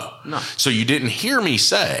wasn't. No. So you didn't hear me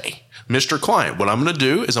say, Mr. Client, what I'm going to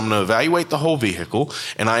do is I'm going to evaluate the whole vehicle,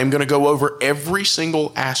 and I am going to go over every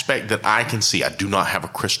single aspect that I can see. I do not have a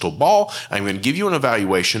crystal ball. I'm going to give you an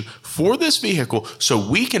evaluation for this vehicle so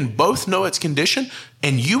we can both know its condition,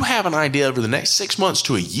 and you have an idea over the next 6 months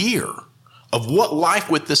to a year of what life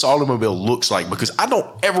with this automobile looks like, because I don't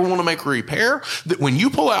ever want to make a repair that when you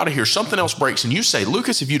pull out of here, something else breaks and you say,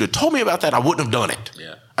 Lucas, if you'd have told me about that, I wouldn't have done it.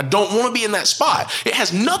 Yeah. I don't want to be in that spot. It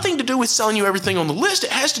has nothing to do with selling you everything on the list. It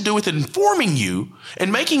has to do with informing you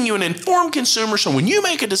and making you an informed consumer. So when you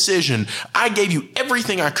make a decision, I gave you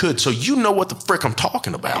everything I could so you know what the frick I'm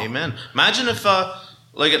talking about. Amen. Imagine if,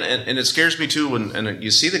 and it scares me too when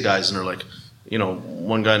you see the guys and they're like,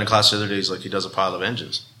 one guy in the class the other day, he's like, he does a pile of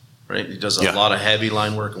engines. Right? He does a lot of heavy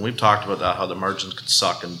line work, and we've talked about that, how the margins could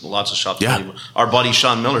suck, and lots of shops. Our buddy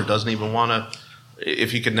Sean Miller doesn't even want to.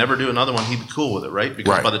 If he could never do another one, he'd be cool with it, right?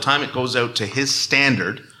 Because by the time it goes out to his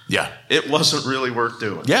standard, it wasn't really worth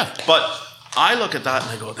doing. Yeah. But I look at that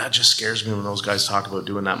and I go, that just scares me when those guys talk about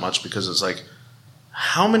doing that much, because it's like,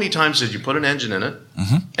 how many times did you put an engine in it,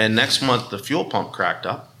 and next month the fuel pump cracked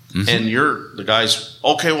up? And the guy's,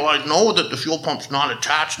 okay, well, I know that the fuel pump's not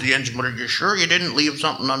attached to the engine, but are you sure you didn't leave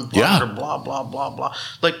something unplugged or blah, blah, blah, blah?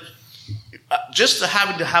 Like, just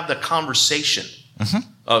having to have the conversation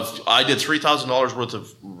of, I did $3,000 worth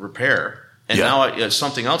of repair, and now it's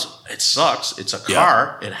something else. It sucks. It's a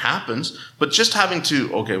car. It happens. But just having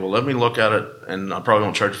to, okay, well, let me look at it, and I probably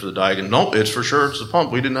won't charge for the diagon. Nope, it's for sure. It's the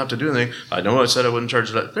pump. We didn't have to do anything. I know I said I wouldn't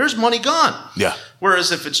charge that. There's money gone. Yeah.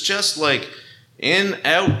 Whereas if it's just like, in,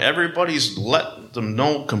 out, everybody's let them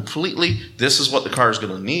know completely this is what the car is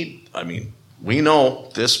going to need. I mean, we know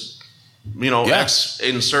this, X,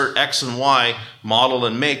 insert X and Y model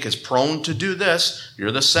and make is prone to do this.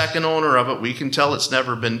 You're the second owner of it. We can tell it's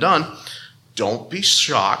never been done. Don't be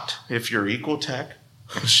shocked if your Ecotec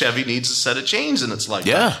Chevy needs a set of chains and it's like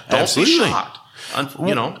that. Don't absolutely. Be shocked.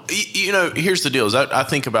 Here's the deal is I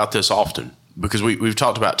think about this often. Because we've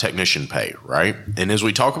talked about technician pay, right? And as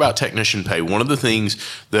we talk about technician pay, one of the things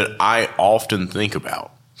that I often think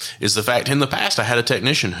about is the fact in the past I had a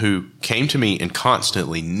technician who came to me and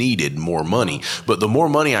constantly needed more money. But the more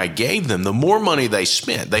money I gave them, the more money they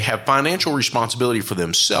spent. They have financial responsibility for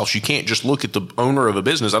themselves. You can't just look at the owner of a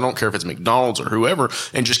business, I don't care if it's McDonald's or whoever,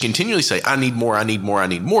 and just continually say, I need more, I need more, I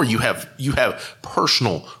need more. You have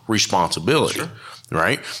personal responsibility. Sure.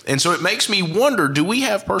 Right. And so it makes me wonder, do we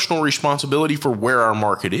have personal responsibility for where our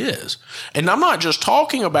market is? And I'm not just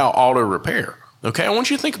talking about auto repair. Okay, I want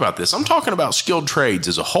you to think about this. I'm talking about skilled trades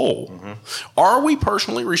as a whole. Mm-hmm. Are we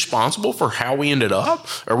personally responsible for how we ended up?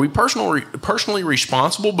 Are we personally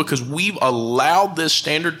responsible because we've allowed this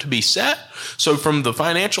standard to be set? So from the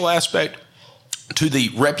financial aspect to the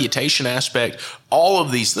reputation aspect, all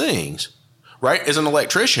of these things, right? As an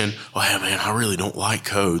electrician, oh, yeah, man, I really don't like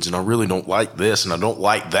codes, and I really don't like this, and I don't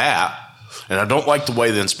like that. And I don't like the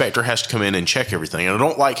way the inspector has to come in and check everything. And I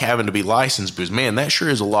don't like having to be licensed because, man, that sure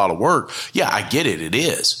is a lot of work. Yeah, I get it. It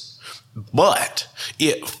is. But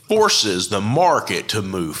it forces the market to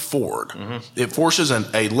move forward. Mm-hmm. It forces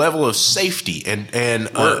a level of safety. And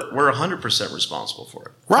we're 100% responsible for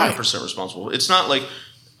it. Right. 100% responsible. It's not like,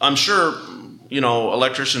 I'm sure,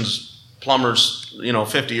 electricians, plumbers,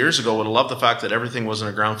 50 years ago would have loved the fact that everything wasn't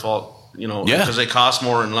a ground fault. Because they cost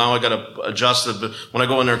more, and now I got to adjust it. But when I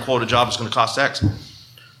go in there and quote a job, it's going to cost X.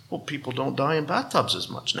 Well, people don't die in bathtubs as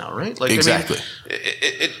much now, right? Like, exactly. I mean,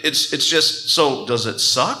 it's just, so does it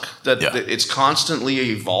suck that it's constantly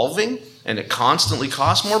evolving and it constantly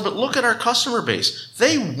costs more? But look at our customer base;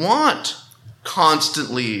 they want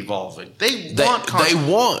constantly evolving. They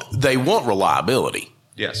want reliability.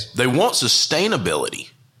 Yes, they want sustainability.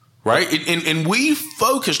 Right. And we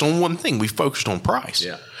focused on one thing. We focused on price.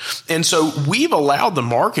 Yeah. And so we've allowed the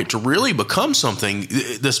market to really become something,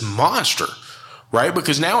 this monster, right?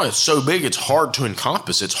 Because now it's so big, it's hard to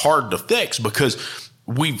encompass. It's hard to fix because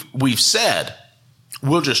we've said,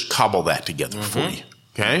 we'll just cobble that together for you.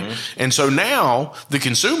 Okay. Mm-hmm. And so now the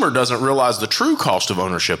consumer doesn't realize the true cost of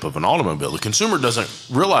ownership of an automobile. The consumer doesn't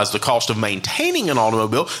realize the cost of maintaining an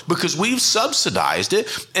automobile because we've subsidized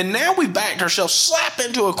it. And now we've backed ourselves slap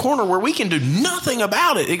into a corner where we can do nothing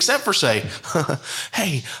about it except for say,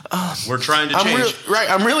 hey, we're trying to change.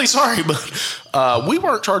 I'm really sorry, but we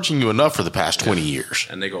weren't charging you enough for the past 20 years.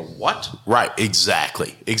 And they go, what? Right.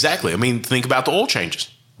 Exactly. I mean, think about the oil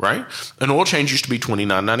changes. Right? An oil change used to be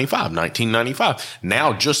 $29.95, $19.95.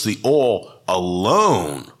 Now just the oil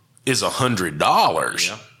alone is $100.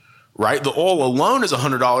 Yeah. Right? The oil alone is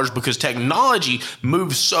 $100 because technology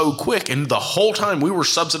moves so quick. And the whole time we were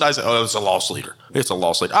subsidizing, it's a loss leader. It's a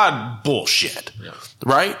loss leader. Bullshit. Yeah.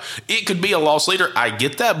 Right? It could be a loss leader. I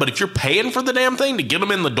get that. But if you're paying for the damn thing to get them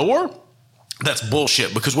in the door, that's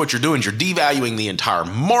bullshit because what you're doing is you're devaluing the entire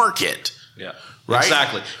market. Yeah. Right?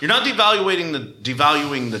 Exactly. You're not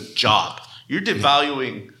devaluing the job. You're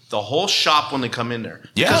devaluing the whole shop when they come in there.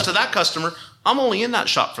 Because to that customer, I'm only in that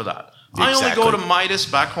shop for that. Exactly. I only go to Midas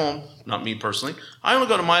back home. Not me personally. I only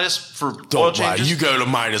go to Midas for oil changes. You go to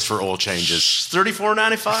Midas for oil changes.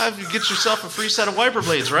 $34.95. You get yourself a free set of wiper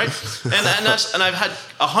blades, right? And I've had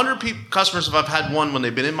 100 customers. If I've had one when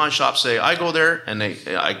they've been in my shop say, I go there and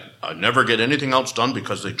I never get anything else done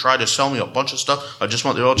because they try to sell me a bunch of stuff. I just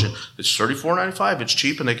want the oil change. It's $34.95. It's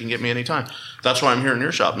cheap and they can get me anytime. That's why I'm here in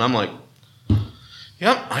your shop. And I'm like,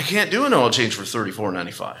 yep, I can't do an oil change for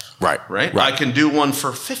 $34.95. Right. I can do one for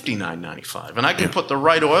 $59.95, and I can put the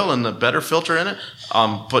right oil and the better filter in it.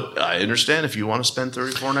 But I understand if you want to spend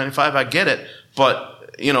 $34.95, I get it. But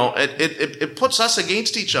it puts us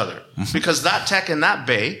against each other because that tech in that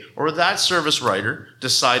bay or that service writer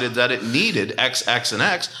decided that it needed X, X, and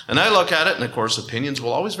X, and I look at it, and of course opinions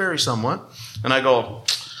will always vary somewhat, and I go,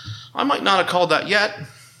 I might not have called that yet.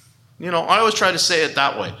 I always try to say it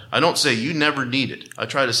that way. I don't say you never need it. I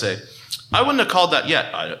try to say, I wouldn't have called that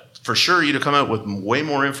yet. For sure, you'd have come out with way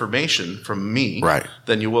more information from me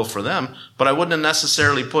than you will for them. But I wouldn't have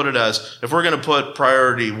necessarily put it as, if we're going to put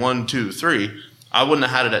priority 1, 2, 3, I wouldn't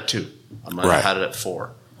have had it at 2. I might have had it at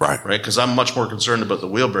 4. Right? Because I'm much more concerned about the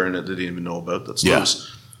wheel bearing that they didn't even know about that's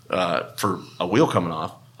loose for a wheel coming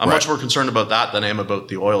off. I'm much more concerned about that than I am about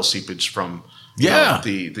the oil seepage from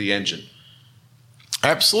the engine.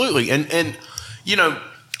 Absolutely. And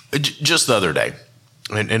just the other day,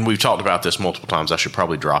 and we've talked about this multiple times. I should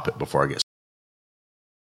probably drop it before I get.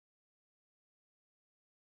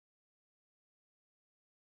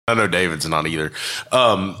 I know David's not either.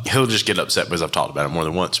 He'll just get upset because I've talked about it more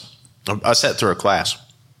than once. I sat through a class,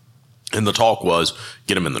 and the talk was,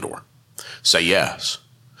 get him in the door. Say yes.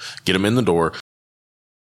 Get him in the door.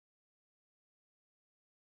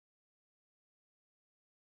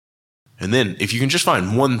 And then if you can just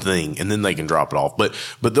find one thing, and then they can drop it off, but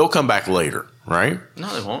they'll come back later, right? No,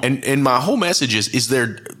 they won't. And my whole message is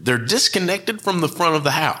they're disconnected from the front of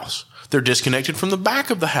the house. They're disconnected from the back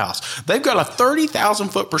of the house. They've got a 30,000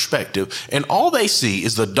 foot perspective, and all they see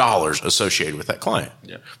is the dollars associated with that client.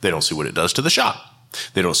 Yeah. They don't see what it does to the shop.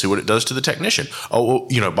 They don't see what it does to the technician. Oh,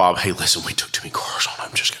 well, Bob, hey, listen, we took too many cars on.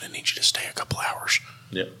 I'm just going to need you to stay a couple hours.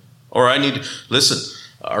 Yeah. Or I need to listen.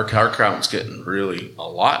 Our car count's getting really a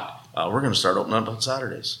lot. We're going to start opening up on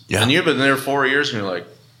Saturdays. Yeah. And you've been there 4 years, and you're like,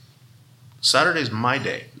 Saturday's my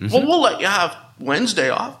day. Mm-hmm. Well, we'll let you have Wednesday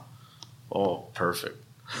off. Oh, perfect.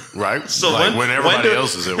 Right? So when everybody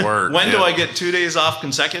else is at work. When do I get 2 days off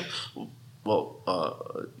consecutive?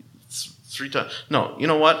 Well, 3 times. No, you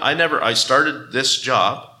know what? I started this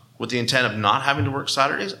job with the intent of not having to work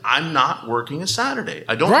Saturdays. I'm not working a Saturday.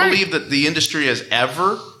 I don't believe that the industry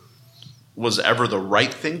was ever the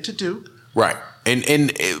right thing to do. Right.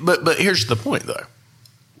 But here's the point, though,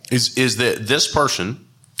 is that this person,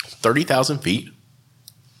 30,000 feet,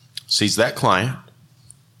 sees that client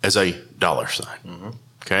as a dollar sign. Mm-hmm.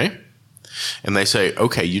 Okay? And they say,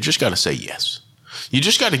 okay, you just got to say yes. You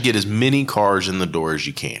just got to get as many cars in the door as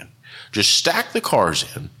you can. Just stack the cars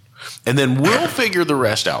in, and then we'll figure the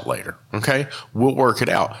rest out later. Okay? We'll work it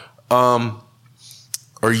out.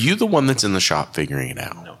 Are you the one that's in the shop figuring it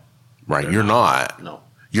out? No. Right? You're not. No.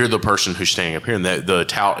 You're the person who's standing up here, and the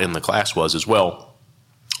tout in the class was as well.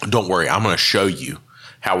 Don't worry, I'm going to show you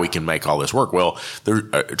how we can make all this work. Well,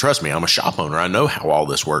 trust me, I'm a shop owner. I know how all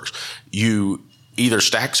this works. You either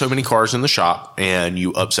stack so many cars in the shop and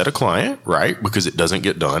you upset a client, right? Because it doesn't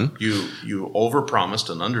get done. You overpromised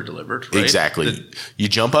and underdelivered, right? Exactly. You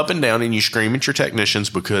jump up and down and you scream at your technicians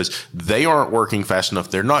because they aren't working fast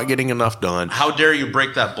enough. They're not getting enough done. How dare you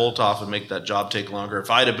break that bolt off and make that job take longer?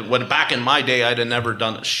 If I'd have been, back in my day, I'd have never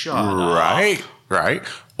done it. Shut up. Right.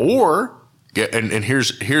 Or, and here,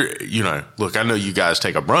 look, I know you guys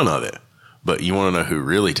take a brunt of it. But you want to know who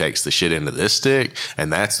really takes the shit into this stick?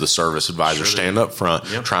 And that's the service advisor standing up front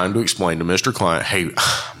trying to explain to Mr. Client, hey,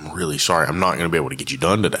 I'm really sorry. I'm not going to be able to get you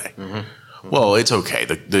done today. Mm-hmm. Mm-hmm. Well, it's okay.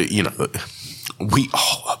 We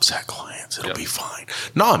all upset clients. It'll be fine.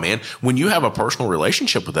 Nah, man, when you have a personal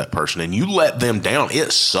relationship with that person and you let them down,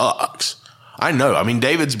 it sucks. I know. I mean,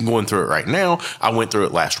 David's going through it right now. I went through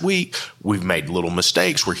it last week. We've made little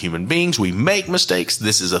mistakes. We're human beings. We make mistakes.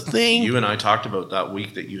 This is a thing. You and I talked about that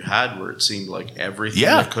week that you had where it seemed like everything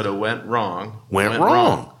that could have went wrong. Went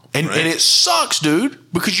wrong. And it sucks,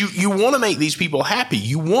 dude, because you want to make these people happy.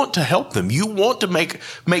 You want to help them. You want to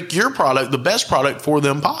make your product the best product for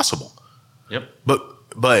them possible. Yep.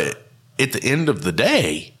 But at the end of the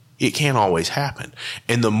day, it can't always happen.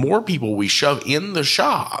 And the more people we shove in the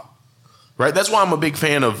shop, right? That's why I'm a big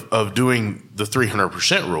fan of doing the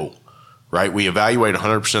 300% rule, right? We evaluate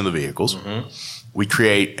 100% of the vehicles. Mm-hmm. We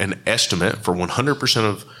create an estimate for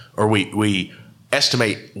 100% we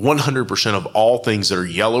estimate 100% of all things that are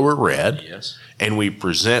yellow or red. Yes. And we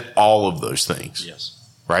present all of those things. Yes.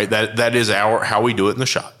 Right? That is how we do it in the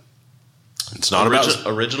shop. It's not about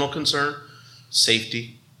original concern,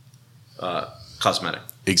 safety, cosmetic.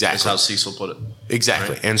 Exactly. That's how Cecil put it.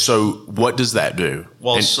 Exactly. Right? And so what does that do?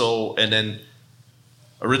 Well, and then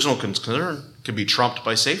original concern can be trumped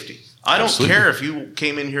by safety. I don't care if you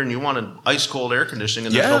came in here and you wanted ice cold air conditioning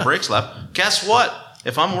and there's no brakes left. Guess what?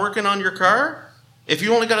 If I'm working on your car, if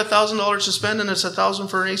you only got $1,000 to spend and it's $1,000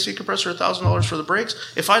 for an AC compressor, $1,000 for the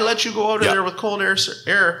brakes, if I let you go out of there with cold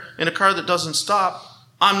air in a car that doesn't stop,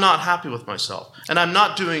 I'm not happy with myself. And I'm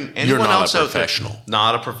not doing anyone else out there.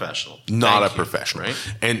 Not a professional. Not a professional. Right?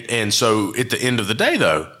 And so at the end of the day,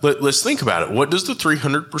 though, let's think about it. What does the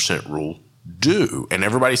 300% rule do? And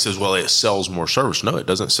everybody says, well, it sells more service. No, it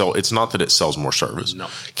doesn't sell. It's not that it sells more service. No.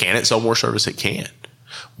 Can it sell more service? It can.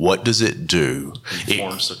 What does it do? It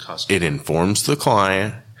informs the customer. It informs the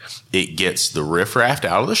client. It gets the riffraff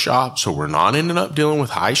out of the shop, so we're not ending up dealing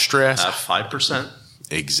with high stress. At 5%.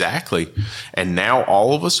 Exactly. And now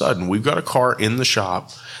all of a sudden we've got a car in the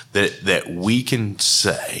shop that we can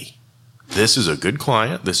say, this is a good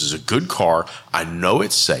client. This is a good car. I know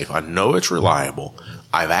it's safe. I know it's reliable.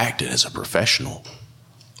 I've acted as a professional.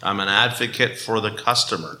 I'm an advocate for the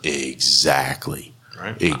customer. Exactly.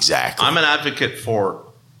 Right? Exactly. I'm an advocate for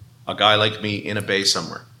a guy like me in a bay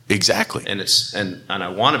somewhere. Exactly. And I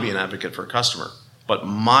want to be an advocate for a customer. But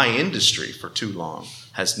my industry for too long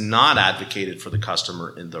has not advocated for the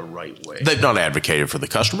customer in the right way. They've not advocated for the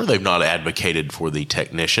customer. They've not advocated for the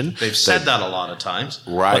technician. They've said that a lot of times.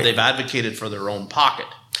 Right. But they've advocated for their own pocket.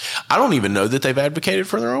 I don't even know that they've advocated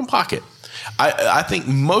for their own pocket. I think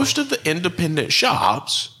most of the independent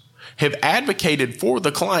shops have advocated for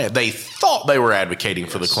the client. They thought they were advocating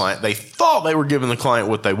for the client. They thought they were giving the client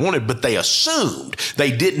what they wanted, but they assumed.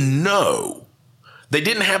 They didn't know. They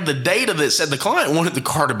didn't have the data that said the client wanted the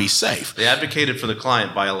car to be safe. They advocated for the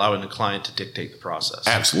client by allowing the client to dictate the process.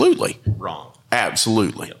 Absolutely. Wrong.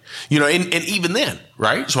 Absolutely. Yep. You know, and even then,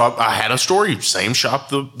 right? So I had a story, same shop,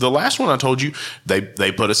 the last one I told you,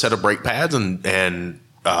 they put a set of brake pads and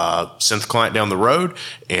sent the client down the road,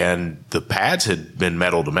 and the pads had been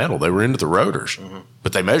metal to metal. They were into the rotors. Mm-hmm.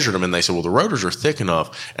 But they measured them and they said, well, the rotors are thick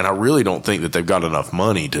enough, and I really don't think that they've got enough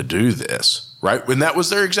money to do this, right? And that was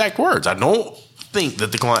their exact words. I don't think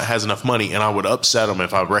that the client has enough money, and I would upset them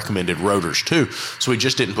if I recommended rotors too. So we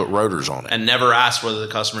just didn't put rotors on it. And never asked whether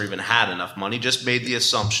the customer even had enough money, just made the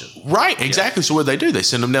assumption. Right, exactly. Yeah. So what they do, they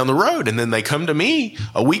send them down the road, and then they come to me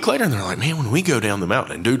a week later, and they're like, man, when we go down the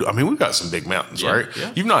mountain, and dude, I mean, we've got some big mountains, right?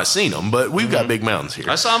 Yeah. You've not seen them, but we've got big mountains here.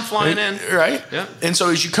 I saw them flying in. Right? Yeah. And so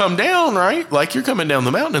as you come down, right, like you're coming down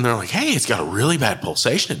the mountain, and they're like, hey, it's got a really bad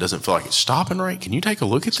pulsation. It doesn't feel like it's stopping right. Can you take a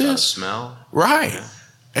look at this? Got a smell. Right. Yeah.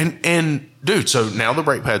 And dude, so now the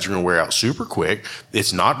brake pads are going to wear out super quick.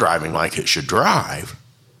 It's not driving like it should drive.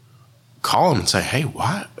 Call them and say, hey,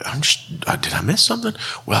 why? Did I miss something?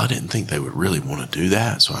 Well, I didn't think they would really want to do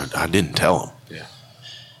that, so I didn't tell them. Yeah.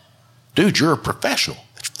 Dude, you're a professional.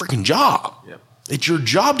 It's a freaking job. Yep. It's your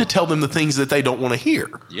job to tell them the things that they don't want to hear.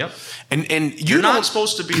 Yep. And you're not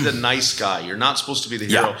supposed to be the nice guy. You're not supposed to be the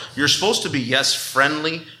hero. Yeah. You're supposed to be, yes,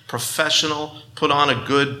 friendly, professional, put on a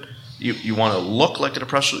good... You want to look like a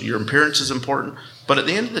professional. Your appearance is important. But at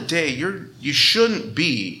the end of the day, you shouldn't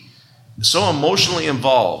be so emotionally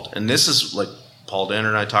involved. And this is like Paul Danner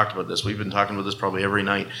and I talked about this. We've been talking about this probably every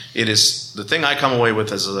night. It is the thing I come away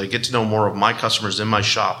with as I get to know more of my customers in my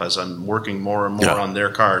shop as I'm working more and more on their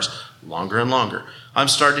cars longer and longer. I'm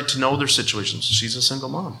starting to know their situations. She's a single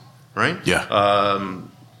mom, right? Yeah.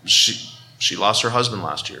 She lost her husband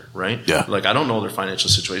last year, right? Yeah. Like I don't know their financial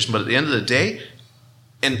situation, but at the end of the day,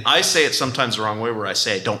 and I say it sometimes the wrong way where I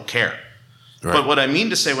say I don't care. Right. But what I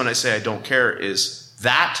mean to say when I say I don't care is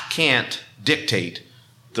that can't dictate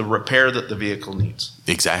the repair that the vehicle needs.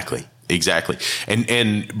 Exactly.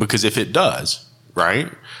 And because if it does,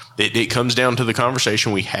 right, it comes down to the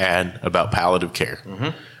conversation we had about palliative care. Mm-hmm.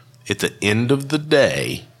 At the end of the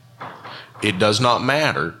day, it does not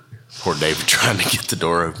matter. Poor David trying to get the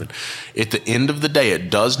door open. At the end of the day,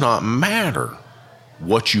 it does not matter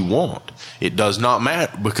what you want. It does not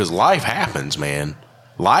matter because life happens, man.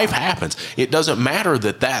 Life happens. It doesn't matter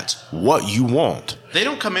that that's what you want. They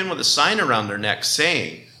don't come in with a sign around their neck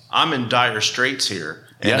saying, I'm in dire straits here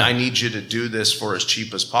and I need you to do this for as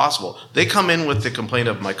cheap as possible. They come in with the complaint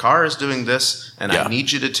of my car is doing this and I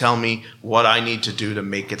need you to tell me what I need to do to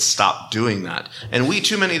make it stop doing that. And we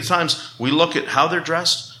too many times, we look at how they're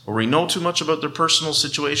dressed or we know too much about their personal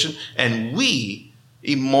situation and we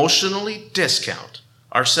emotionally discount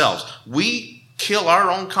ourselves. We kill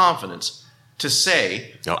our own confidence to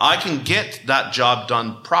say, I can get that job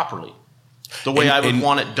done properly the way I would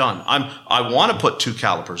want it done. I want to put 2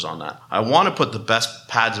 calipers on that. I want to put the best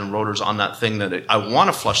pads and rotors on that thing I want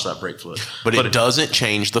to flush that brake fluid. But it doesn't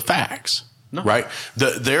change the facts, right?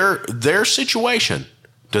 Their situation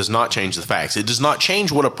does not change the facts. It does not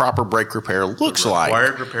change what a proper brake repair looks like. The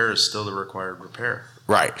required repair is still the required repair.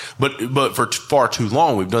 Right. But for far too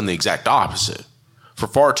long, we've done the exact opposite. For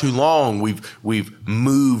far too long, we've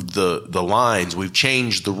moved the lines. We've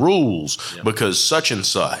changed the rules because such and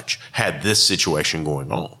such had this situation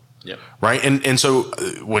going on. Yep. Right. And so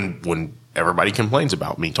when everybody complains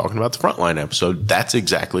about me talking about the Frontline episode, that's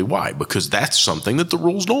exactly why, because that's something that the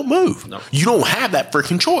rules don't move. No. You don't have that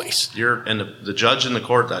freaking choice. And the judge in the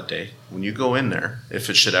court that day, when you go in there, if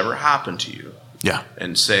it should ever happen to you,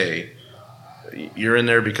 and say you're in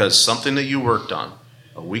there because something that you worked on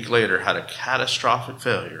a week later had a catastrophic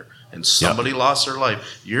failure and somebody lost their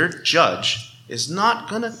life, your judge is not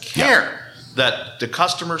going to care that the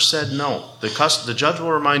customer said no. The judge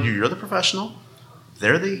will remind you, you're the professional.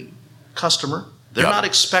 They're the customer. They're not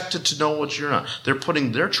expected to know what you're not. They're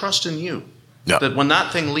putting their trust in you. That when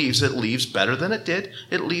that thing leaves, it leaves better than it did.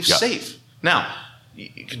 It leaves safe. Now,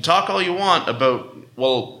 you can talk all you want about,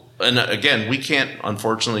 and again, we can't,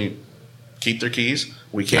 unfortunately, keep their keys.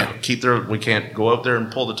 We can't we can't go out there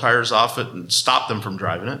and pull the tires off it and stop them from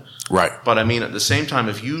driving it. Right. But I mean, at the same time,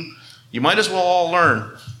 if you might as well all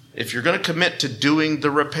learn, if you're going to commit to doing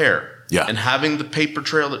the repair and having the paper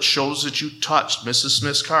trail that shows that you touched Mrs.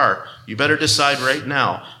 Smith's car, you better decide right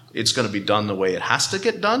now it's going to be done the way it has to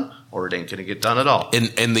get done, or it ain't going to get done at all.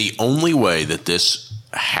 And the only way that this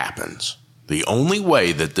happens, the only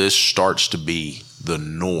way that this starts to be the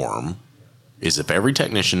norm, is if every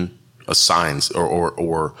technician assigns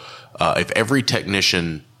or if every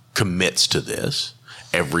technician commits to this,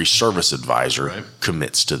 every service advisor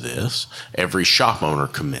commits to this, every shop owner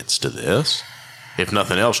commits to this, if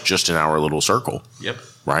nothing else, just in our little circle. Yep.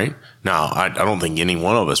 Right? Now, I don't think any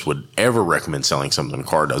one of us would ever recommend selling something a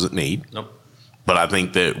car doesn't need. Nope. But I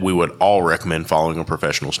think that we would all recommend following a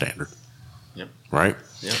professional standard. Yep. Right?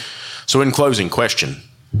 Yep. So in closing, question,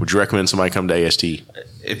 would you recommend somebody come to ASTE?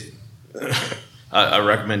 If I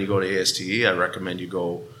recommend you go to ASTE, I recommend you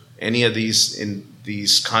go any of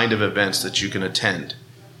these kind of events that you can attend.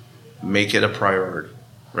 Make it a priority,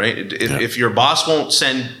 right? If your boss won't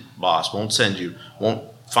send you, won't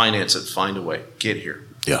finance it, find a way. Get here.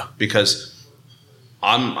 Yeah. Because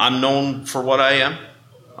I'm known for what I am.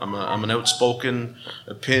 I'm an outspoken,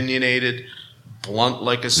 opinionated, blunt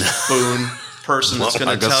like a spoon person that's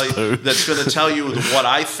going to tell you what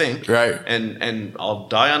I think. Right. And I'll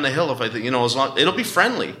die on the hill if I think, as long it'll be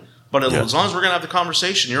friendly, but as long as we're going to have the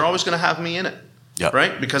conversation, you're always going to have me in it. Yep.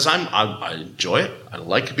 Right? Because I enjoy it. I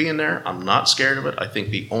like being there. I'm not scared of it. I think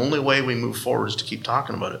the only way we move forward is to keep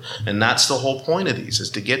talking about it. And that's the whole point of these, is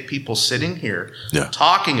to get people sitting here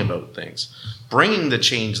talking about things, bringing the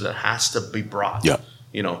change that has to be brought. Yeah.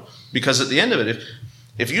 Because at the end of it,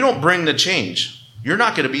 if you don't bring the change, you're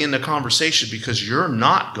not going to be in the conversation because you're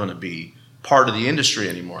not going to be part of the industry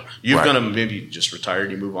anymore. You're going to maybe just retire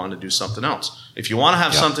and you move on to do something else. If you want to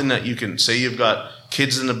have something that you can say, you've got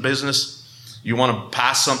kids in the business, you want to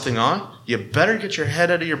pass something on, you better get your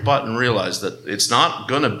head out of your butt and realize that it's not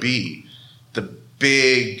going to be the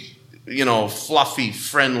big, fluffy,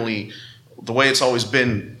 friendly, the way it's always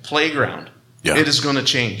been playground. Yeah. It is going to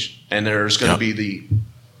change. And there's going to be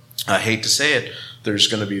I hate to say it, there's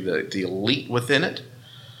going to be the elite within it.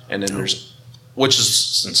 And then there's, which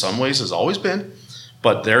is in some ways has always been,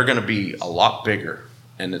 but they're going to be a lot bigger.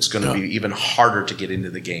 And it's going to be even harder to get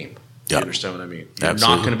into the game. You understand what I mean? You're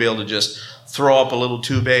not going to be able to just throw up a little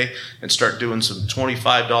tube and start doing some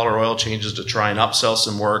 $25 oil changes to try and upsell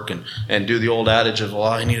some work and do the old adage of, well,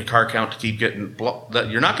 I need a car count to keep getting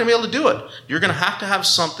you're not going to be able to do it. You're going to have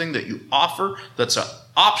something that you offer that's an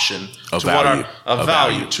option to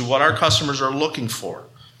value to what our customers are looking for.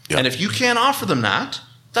 Yep. And if you can't offer them that,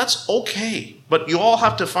 that's okay. But you all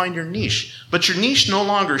have to find your niche. But your niche no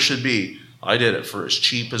longer should be, I did it for as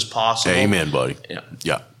cheap as possible. Amen, buddy.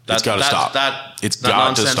 Yeah. It's got to stop. That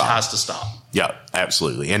nonsense has to stop. Yeah,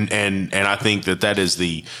 absolutely. And I think that is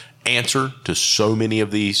the answer to so many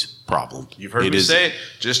of these problems. You've heard me say it.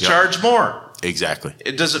 Just charge more. Exactly.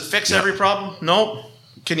 Does it fix every problem? No.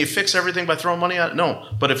 Can you fix everything by throwing money at it? No.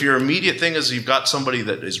 But if your immediate thing is you've got somebody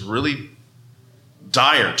that is really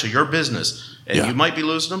dire to your business and you might be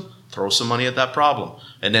losing them, throw some money at that problem.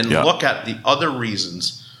 And then look at the other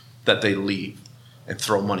reasons that they leave and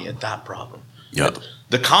throw money at that problem. Yep.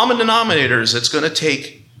 The common denominator is it's going to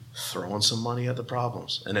take throwing some money at the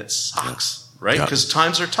problems. And it sucks, right? Because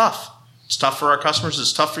times are tough. It's tough for our customers.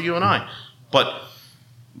 It's tough for you and I. But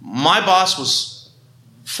my boss was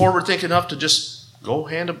forward thinking enough to just go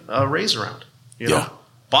hand a raise around.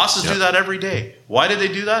 Bosses do that every day. Why did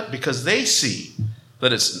they do that? Because they see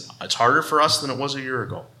that it's harder for us than it was a year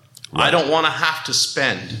ago. Right. I don't want to have to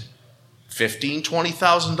spend $15,000,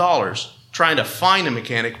 $20,000 trying to find a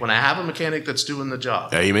mechanic when I have a mechanic that's doing the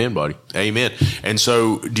job. Amen, buddy. Amen. And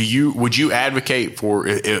so would you advocate for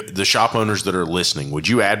the shop owners that are listening, would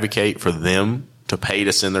you advocate for them to pay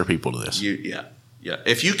to send their people to this? Yeah.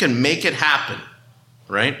 If you can make it happen,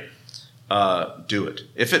 right, do it.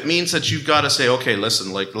 If it means that you've got to say, okay,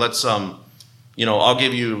 listen, like let's, I'll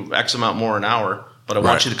give you X amount more an hour, but I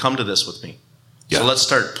want you to come to this with me. Yeah. So let's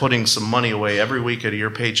start putting some money away every week out of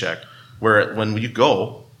your paycheck where when you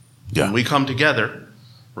go, when we come together,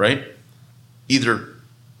 right, either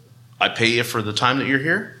I pay you for the time that you're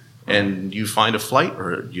here and you find a flight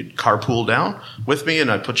or you carpool down with me and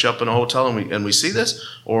I put you up in a hotel and we see this,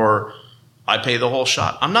 or I pay the whole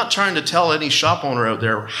shot. I'm not trying to tell any shop owner out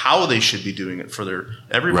there how they should be doing it for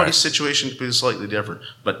everybody's situation could be slightly different,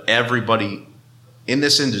 but everybody in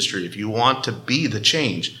this industry, if you want to be the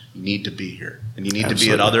change, you need to be here. And you need to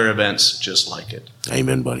be at other events just like it.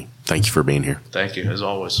 Amen, buddy. Thank you for being here. Thank you, as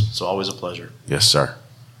always. It's always a pleasure. Yes, sir.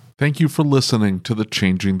 Thank you for listening to the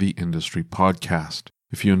Changing the Industry podcast.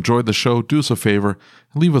 If you enjoyed the show, do us a favor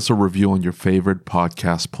and leave us a review on your favorite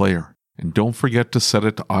podcast player. And don't forget to set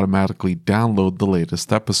it to automatically download the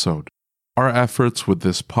latest episode. Our efforts with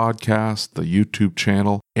this podcast, the YouTube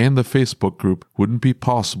channel, and the Facebook group wouldn't be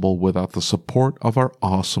possible without the support of our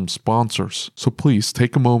awesome sponsors. So please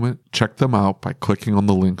take a moment, check them out by clicking on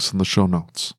the links in the show notes.